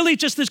 is it really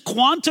just this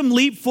quantum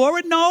leap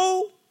forward?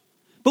 No.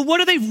 But what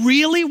do they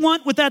really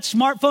want with that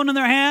smartphone in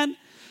their hand?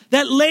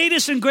 That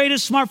latest and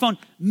greatest smartphone.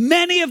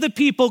 Many of the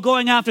people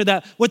going after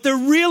that, what they're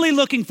really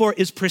looking for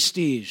is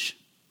prestige.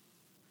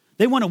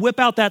 They want to whip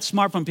out that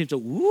smartphone. People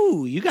say,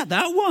 ooh, you got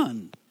that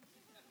one.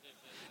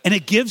 And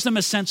it gives them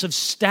a sense of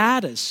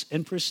status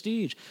and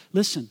prestige.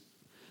 Listen,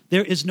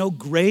 there is no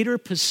greater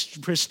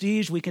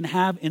prestige we can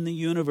have in the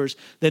universe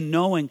than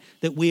knowing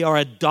that we are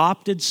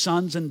adopted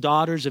sons and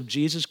daughters of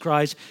Jesus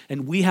Christ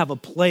and we have a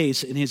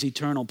place in his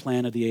eternal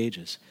plan of the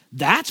ages.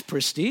 That's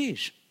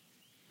prestige.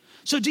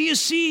 So do you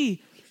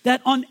see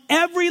that on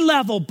every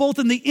level, both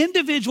in the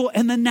individual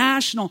and the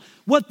national,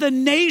 what the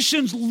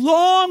nations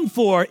long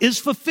for is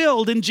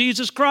fulfilled in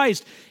Jesus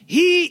Christ.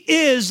 He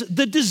is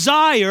the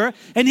desire,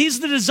 and he's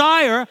the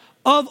desire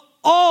of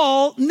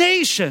all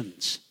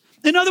nations.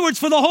 In other words,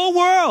 for the whole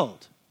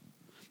world.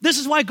 This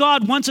is why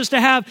God wants us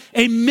to have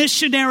a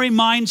missionary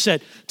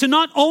mindset, to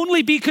not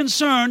only be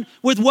concerned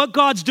with what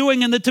God's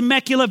doing in the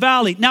Temecula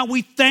Valley. Now,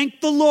 we thank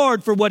the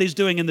Lord for what he's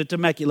doing in the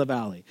Temecula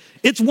Valley.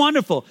 It's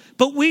wonderful.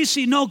 But we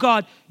see, no,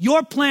 God,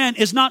 your plan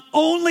is not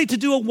only to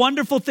do a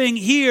wonderful thing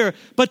here,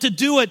 but to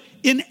do it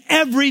in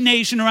every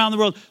nation around the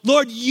world.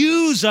 Lord,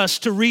 use us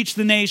to reach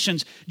the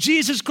nations.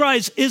 Jesus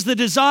Christ is the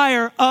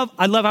desire of,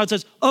 I love how it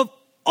says, of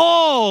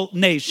all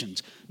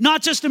nations.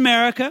 Not just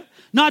America,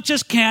 not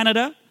just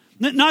Canada,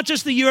 not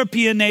just the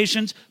European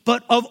nations,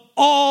 but of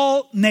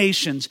all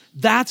nations.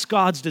 That's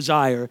God's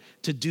desire,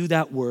 to do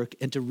that work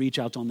and to reach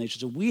out to all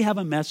nations. So we have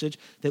a message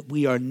that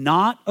we are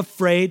not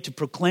afraid to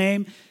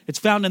proclaim. It's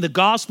found in the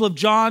Gospel of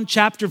John,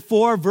 chapter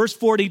 4, verse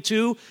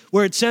 42,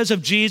 where it says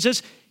of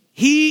Jesus,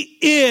 he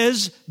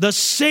is the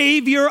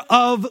Savior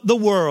of the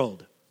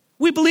world.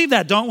 We believe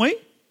that, don't we?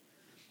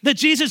 That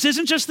Jesus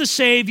isn't just the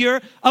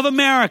Savior of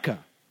America.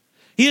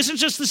 He isn't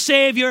just the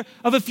Savior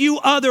of a few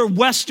other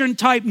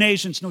Western-type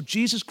nations. No,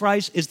 Jesus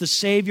Christ is the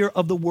Savior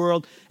of the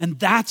world, and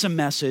that's a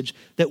message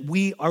that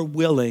we are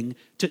willing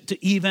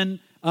to even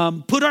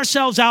put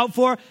ourselves out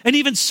for and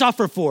even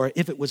suffer for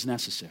if it was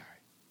necessary.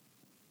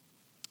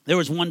 There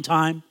was one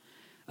time,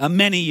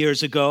 many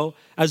years ago,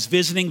 I was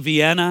visiting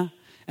Vienna,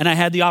 and I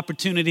had the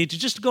opportunity to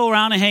just go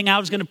around and hang out. I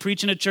was going to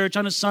preach in a church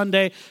on a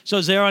Sunday, so I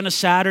was there on a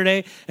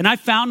Saturday, and I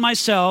found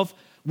myself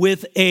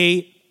with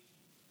a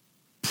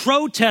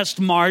protest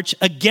march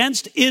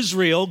against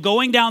Israel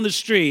going down the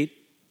street.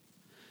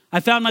 I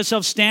found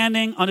myself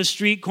standing on a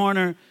street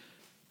corner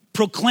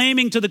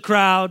proclaiming to the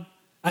crowd.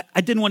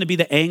 I didn't want to be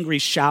the angry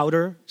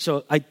shouter,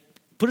 so I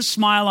put a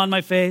smile on my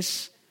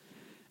face,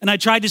 and I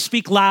tried to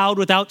speak loud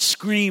without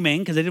screaming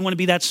because I didn't want to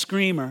be that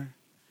screamer.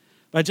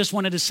 But I just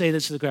wanted to say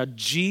this to the crowd: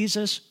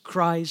 Jesus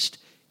Christ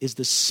is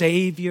the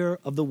Savior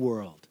of the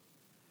world.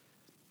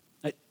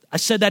 I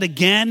said that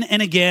again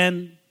and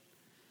again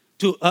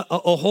to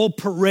a whole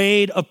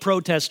parade of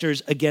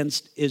protesters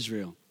against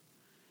Israel.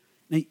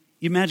 Now, you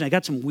imagine, I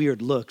got some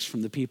weird looks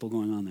from the people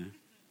going on there.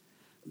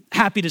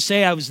 Happy to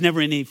say I was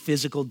never in any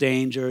physical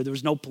danger. There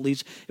was no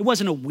police. It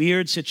wasn't a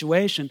weird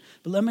situation.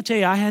 But let me tell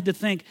you, I had to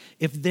think,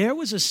 if there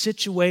was a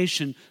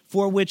situation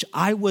for which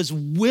I was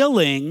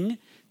willing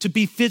to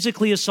be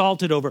physically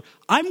assaulted over,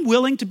 I'm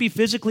willing to be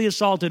physically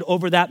assaulted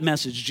over that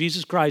message.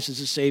 Jesus Christ is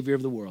the Savior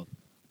of the world.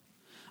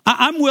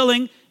 I'm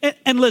willing,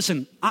 and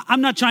listen,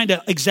 I'm not trying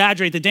to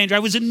exaggerate the danger. I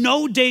was in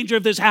no danger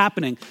of this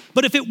happening.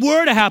 But if it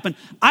were to happen,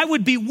 I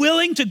would be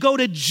willing to go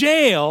to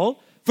jail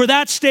for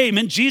that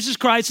statement: Jesus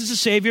Christ is the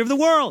Savior of the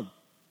world.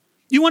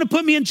 You want to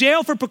put me in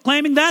jail for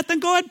proclaiming that?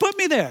 Then go ahead and put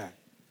me there.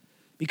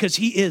 Because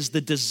he is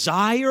the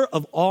desire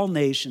of all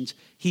nations.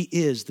 He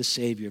is the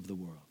Savior of the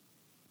world.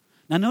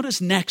 Now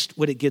notice next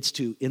what it gets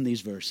to in these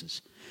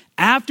verses.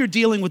 After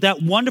dealing with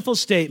that wonderful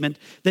statement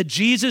that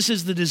Jesus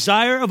is the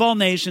desire of all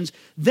nations,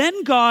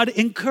 then God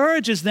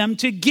encourages them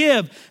to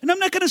give. And I'm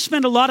not going to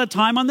spend a lot of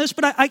time on this,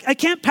 but I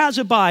can't pass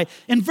it by.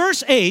 In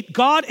verse 8,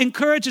 God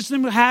encourages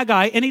them with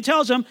Haggai, and he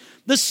tells them,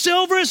 the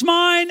silver is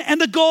mine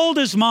and the gold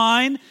is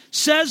mine,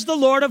 says the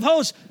Lord of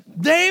hosts.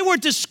 They were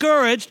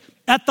discouraged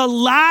at the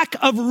lack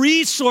of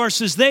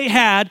resources they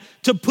had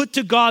to put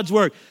to God's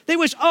work. They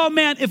wish, oh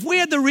man, if we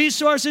had the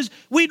resources,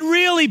 we'd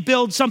really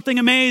build something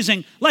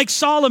amazing like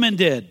Solomon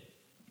did.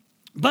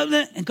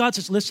 And God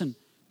says, listen,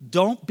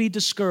 don't be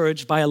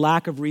discouraged by a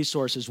lack of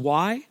resources.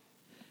 Why?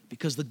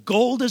 Because the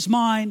gold is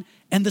mine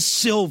and the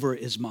silver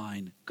is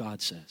mine,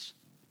 God says.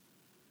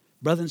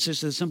 Brothers and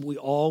sisters, something we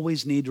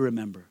always need to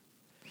remember,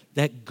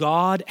 that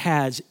God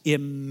has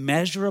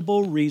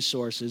immeasurable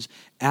resources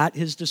at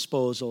his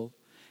disposal,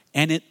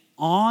 and it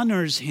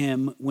honors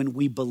him when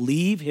we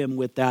believe him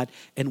with that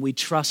and we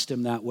trust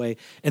him that way,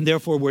 and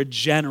therefore we're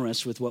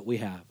generous with what we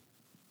have.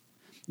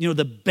 You know,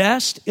 the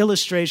best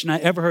illustration I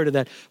ever heard of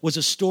that was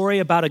a story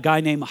about a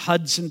guy named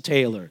Hudson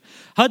Taylor.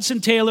 Hudson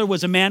Taylor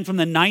was a man from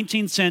the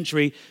 19th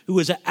century who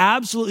was an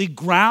absolutely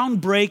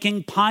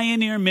groundbreaking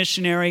pioneer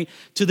missionary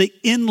to the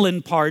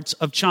inland parts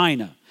of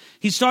China.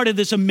 He started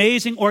this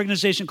amazing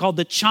organization called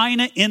the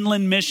China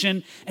Inland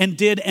Mission and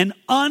did an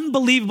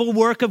unbelievable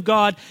work of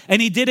God,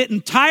 and he did it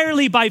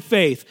entirely by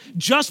faith,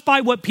 just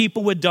by what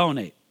people would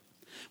donate.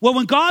 Well,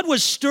 when God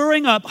was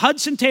stirring up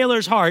Hudson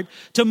Taylor's heart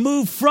to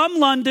move from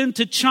London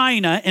to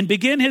China and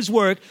begin his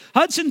work,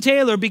 Hudson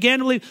Taylor began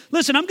to believe,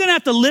 listen, I'm going to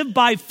have to live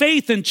by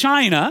faith in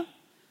China.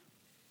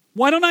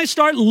 Why don't I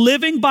start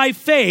living by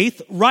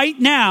faith right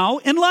now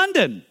in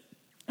London?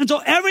 And so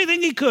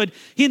everything he could,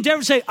 he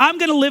endeavored to say, I'm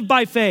going to live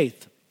by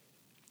faith.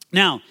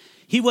 Now,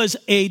 he was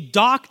a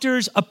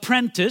doctor's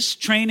apprentice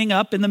training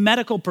up in the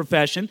medical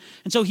profession.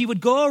 And so he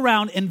would go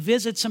around and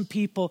visit some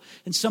people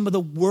in some of the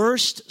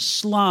worst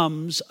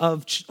slums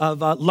of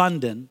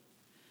London.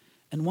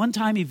 And one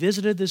time he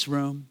visited this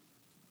room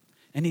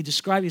and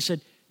he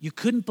said, you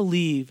couldn't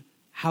believe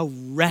how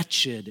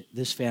wretched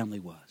this family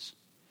was.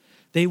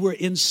 They were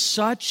in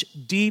such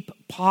deep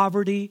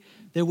poverty.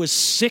 There was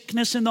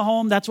sickness in the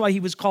home. That's why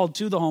he was called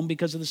to the home,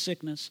 because of the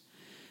sickness.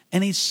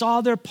 and he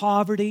saw their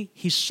poverty,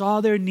 he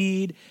saw their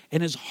need,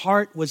 and his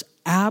heart was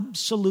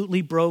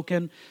absolutely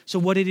broken. So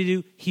what did he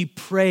do? He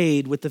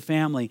prayed with the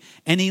family,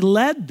 and he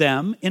led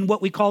them in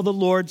what we call the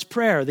Lord's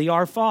Prayer, the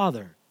Our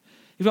Father.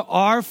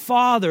 Our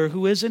Father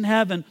who is in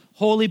heaven,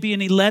 holy be,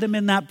 and he led him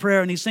in that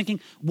prayer, and he's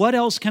thinking, what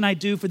else can I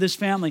do for this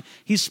family?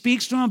 He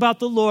speaks to him about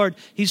the Lord.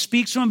 He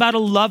speaks to him about a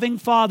loving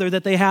Father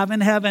that they have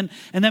in heaven,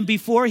 and then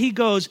before he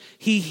goes,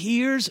 he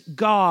hears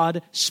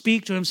God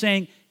speak to him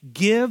saying,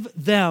 give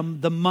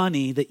them the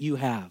money that you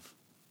have.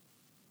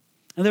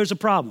 And there's a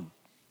problem,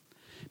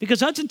 because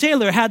Hudson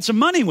Taylor had some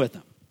money with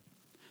him,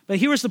 but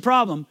here was the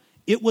problem.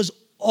 It was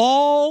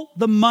all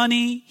the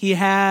money he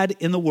had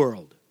in the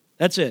world.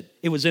 That's it.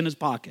 It was in his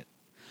pocket.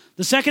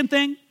 The second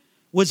thing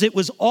was it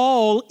was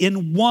all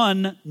in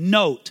one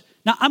note.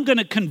 Now, I'm going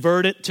to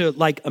convert it to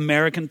like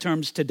American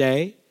terms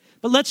today,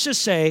 but let's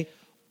just say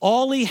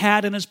all he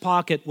had in his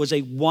pocket was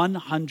a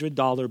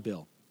 $100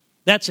 bill.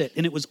 That's it.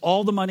 And it was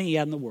all the money he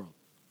had in the world.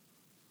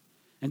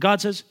 And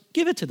God says,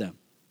 give it to them.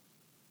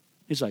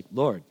 He's like,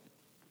 Lord,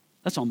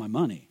 that's all my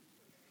money.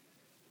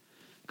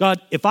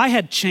 God, if I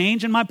had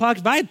change in my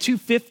pocket, if I had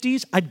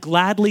 250s, I'd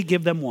gladly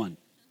give them one.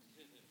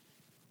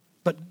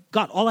 But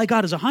God, all I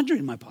got is 100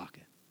 in my pocket.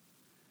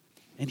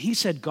 And he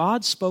said,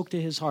 God spoke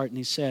to his heart and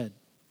he said,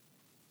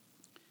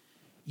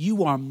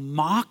 you are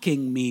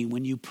mocking me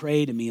when you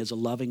pray to me as a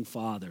loving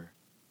Father,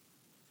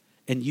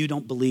 and you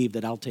don't believe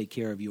that I'll take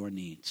care of your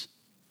needs.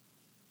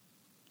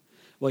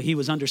 Well, he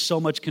was under so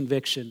much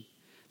conviction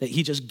that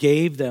he just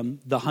gave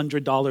them the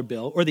 $100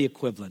 bill or the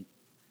equivalent.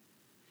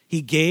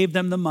 He gave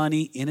them the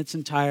money in its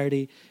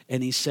entirety,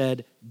 and he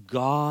said,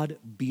 God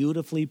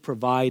beautifully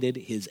provided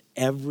his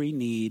every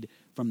need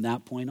from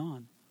that point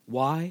on.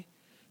 Why?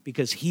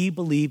 Because he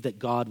believed that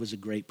God was a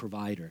great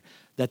provider,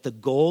 that the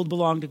gold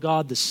belonged to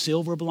God, the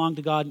silver belonged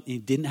to God, and he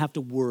didn't have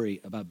to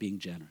worry about being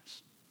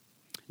generous.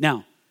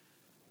 Now,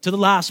 to the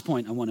last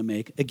point I want to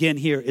make, again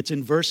here, it's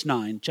in verse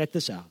 9. Check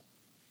this out.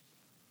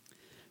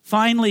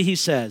 Finally, he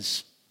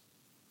says,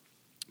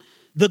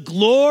 the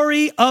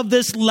glory of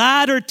this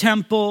latter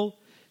temple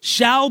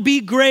shall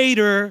be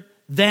greater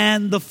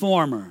than the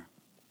former.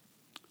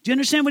 Do you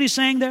understand what he's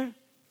saying there?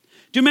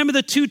 Do you remember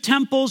the two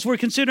temples we're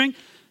considering?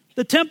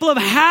 The temple of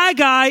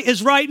Haggai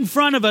is right in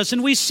front of us,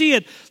 and we see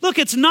it. Look,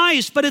 it's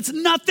nice, but it's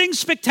nothing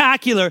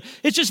spectacular.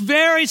 It's just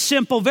very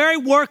simple, very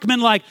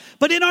workmanlike.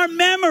 But in our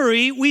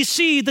memory, we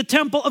see the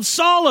temple of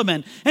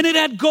Solomon, and it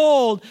had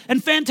gold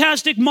and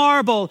fantastic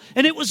marble,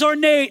 and it was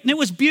ornate, and it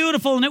was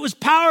beautiful, and it was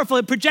powerful.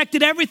 It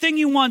projected everything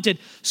you wanted.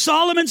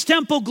 Solomon's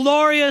temple,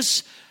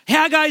 glorious.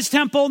 Haggai's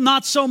temple,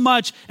 not so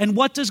much. And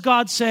what does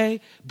God say?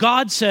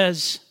 God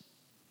says,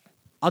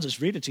 I'll just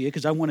read it to you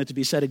because I want it to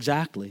be said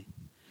exactly.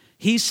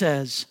 He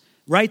says,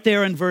 right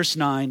there in verse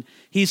 9,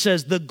 he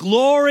says, the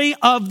glory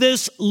of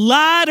this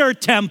latter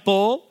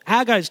temple,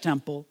 Haggai's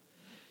temple,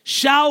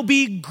 shall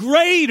be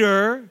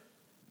greater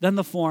than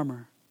the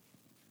former.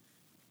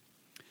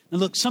 Now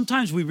look,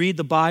 sometimes we read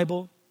the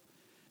Bible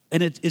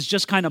and it is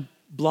just kind of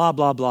blah,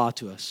 blah, blah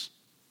to us.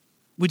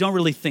 We don't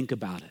really think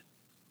about it.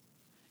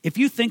 If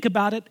you think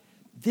about it,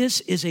 this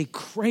is a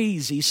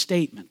crazy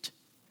statement.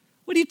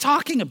 What are you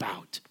talking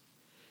about?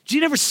 Did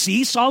you never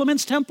see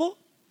Solomon's temple?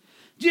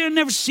 Did you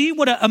never see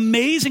what an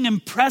amazing,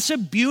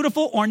 impressive,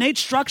 beautiful, ornate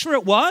structure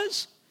it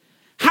was?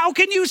 How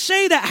can you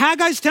say that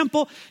Haggai's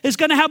temple is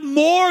going to have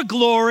more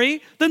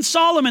glory than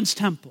Solomon's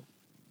temple?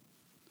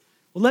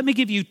 Well, let me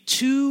give you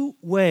two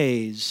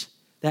ways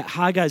that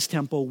Haggai's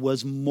temple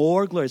was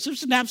more glorious. This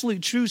is an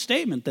absolutely true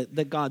statement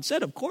that God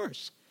said, of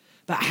course.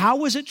 But how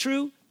was it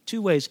true?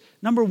 Two ways.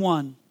 Number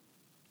one,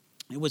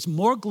 it was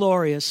more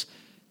glorious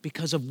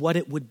because of what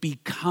it would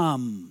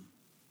become.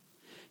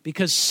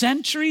 Because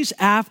centuries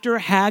after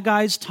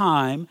Haggai's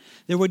time,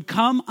 there would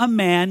come a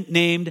man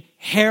named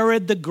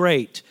Herod the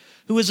Great,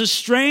 who was a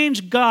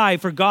strange guy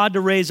for God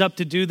to raise up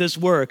to do this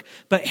work.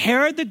 But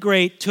Herod the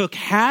Great took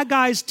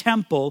Haggai's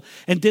temple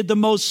and did the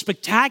most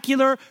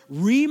spectacular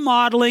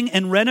remodeling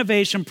and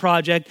renovation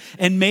project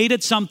and made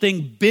it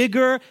something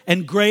bigger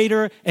and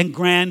greater and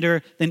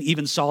grander than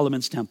even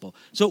Solomon's temple.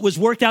 So it was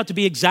worked out to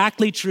be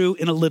exactly true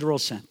in a literal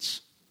sense.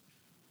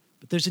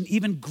 But there's an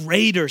even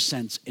greater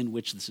sense in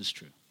which this is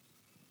true.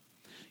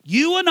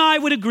 You and I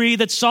would agree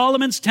that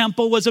Solomon's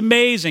temple was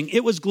amazing.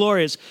 It was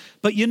glorious.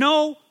 But you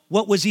know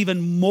what was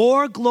even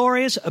more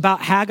glorious about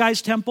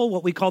Haggai's temple,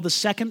 what we call the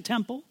second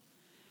temple?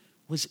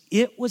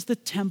 It was the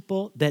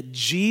temple that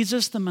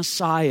Jesus, the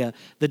Messiah,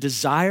 the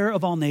desire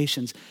of all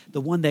nations, the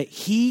one that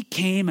he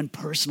came and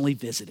personally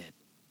visited.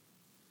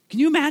 Can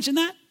you imagine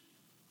that?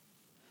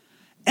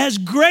 As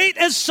great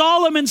as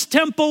Solomon's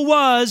temple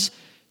was,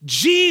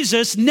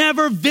 Jesus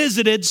never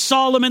visited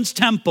Solomon's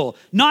temple,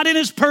 not in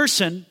his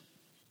person.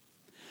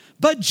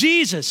 But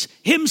Jesus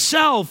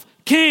himself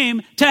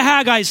came to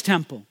Haggai's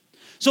temple.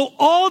 So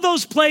all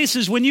those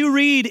places when you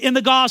read in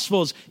the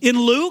Gospels, in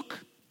Luke,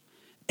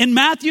 in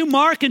Matthew,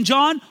 Mark, and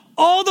John,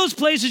 all those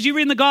places you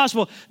read in the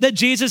Gospel that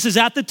Jesus is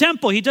at the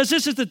temple. He does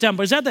this at the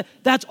temple.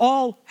 That's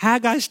all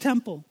Haggai's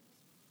temple.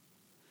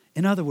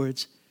 In other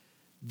words,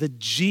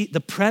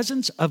 the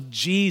presence of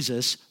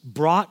Jesus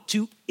brought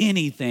to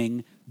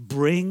anything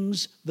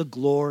brings the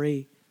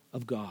glory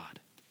of God.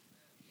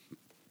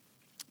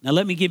 Now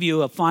let me give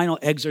you a final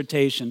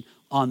exhortation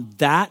on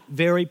that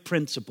very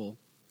principle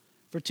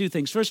for two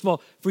things. First of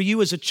all, for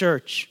you as a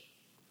church,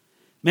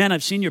 man,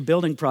 I've seen your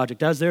building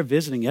project. I was there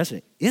visiting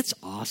yesterday. It's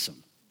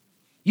awesome.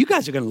 You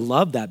guys are going to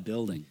love that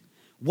building.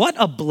 What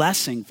a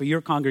blessing for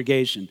your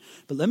congregation.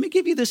 But let me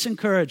give you this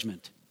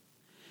encouragement.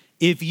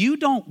 If you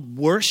don't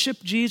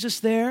worship Jesus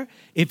there,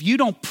 if you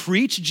don't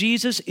preach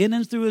Jesus in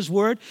and through his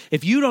word,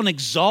 if you don't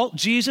exalt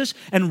Jesus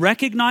and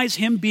recognize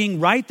him being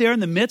right there in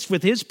the midst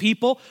with his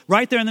people,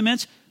 right there in the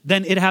midst,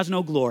 then it has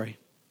no glory.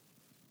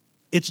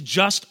 It's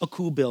just a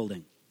cool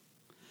building.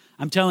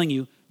 I'm telling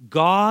you,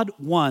 God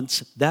wants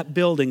that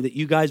building that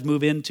you guys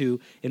move into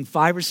in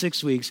 5 or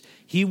 6 weeks.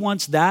 He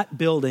wants that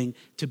building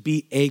to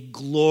be a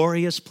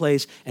glorious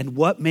place. And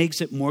what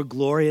makes it more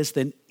glorious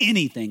than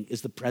anything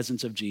is the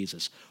presence of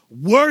Jesus.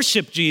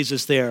 Worship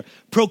Jesus there.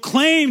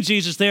 Proclaim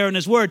Jesus there in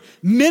his word.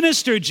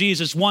 Minister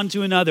Jesus one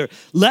to another.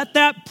 Let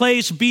that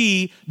place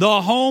be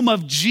the home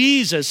of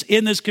Jesus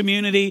in this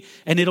community,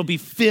 and it'll be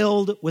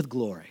filled with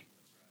glory.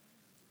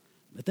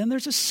 But then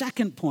there's a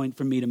second point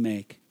for me to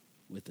make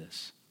with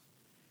this.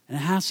 And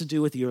it has to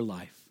do with your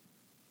life.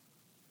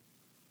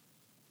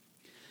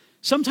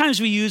 Sometimes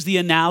we use the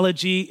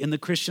analogy in the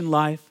Christian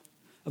life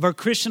of our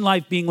Christian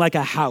life being like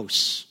a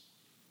house.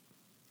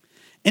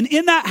 And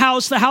in that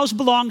house, the house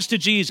belongs to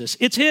Jesus.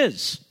 It's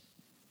his.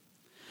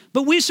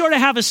 But we sort of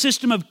have a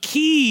system of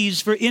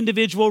keys for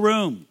individual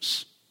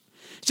rooms.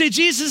 Say,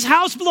 Jesus'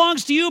 house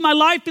belongs to you, my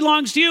life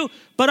belongs to you,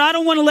 but I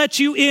don't want to let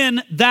you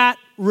in that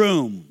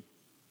room.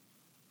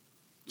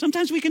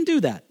 Sometimes we can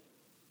do that.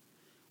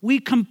 We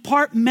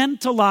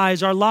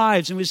compartmentalize our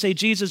lives and we say,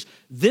 Jesus,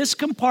 this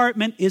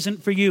compartment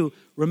isn't for you.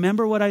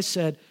 Remember what I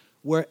said,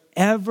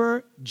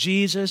 wherever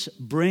Jesus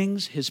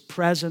brings his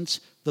presence,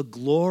 the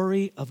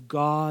glory of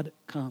God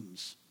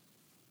comes.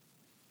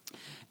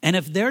 And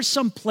if there's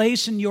some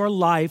place in your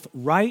life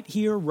right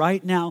here,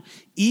 right now,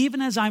 even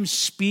as I'm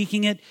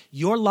speaking it,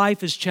 your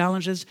life is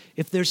challenges.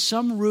 If there's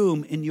some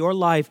room in your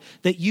life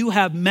that you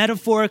have,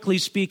 metaphorically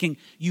speaking,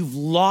 you've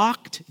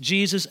locked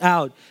Jesus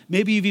out.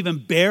 Maybe you've even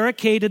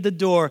barricaded the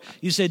door.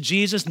 You said,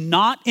 Jesus,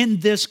 not in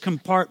this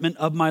compartment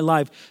of my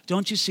life.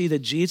 Don't you see that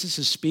Jesus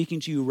is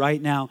speaking to you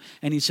right now?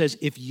 And he says,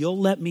 if you'll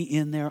let me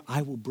in there,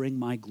 I will bring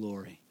my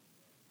glory.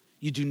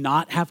 You do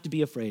not have to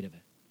be afraid of it.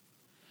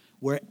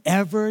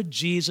 Wherever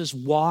Jesus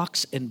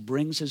walks and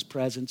brings his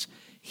presence,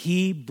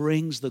 he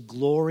brings the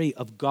glory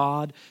of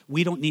God.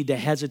 We don't need to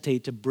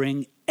hesitate to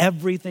bring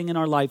everything in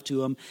our life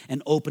to him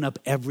and open up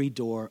every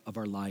door of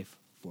our life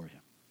for him.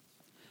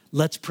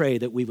 Let's pray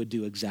that we would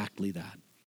do exactly that.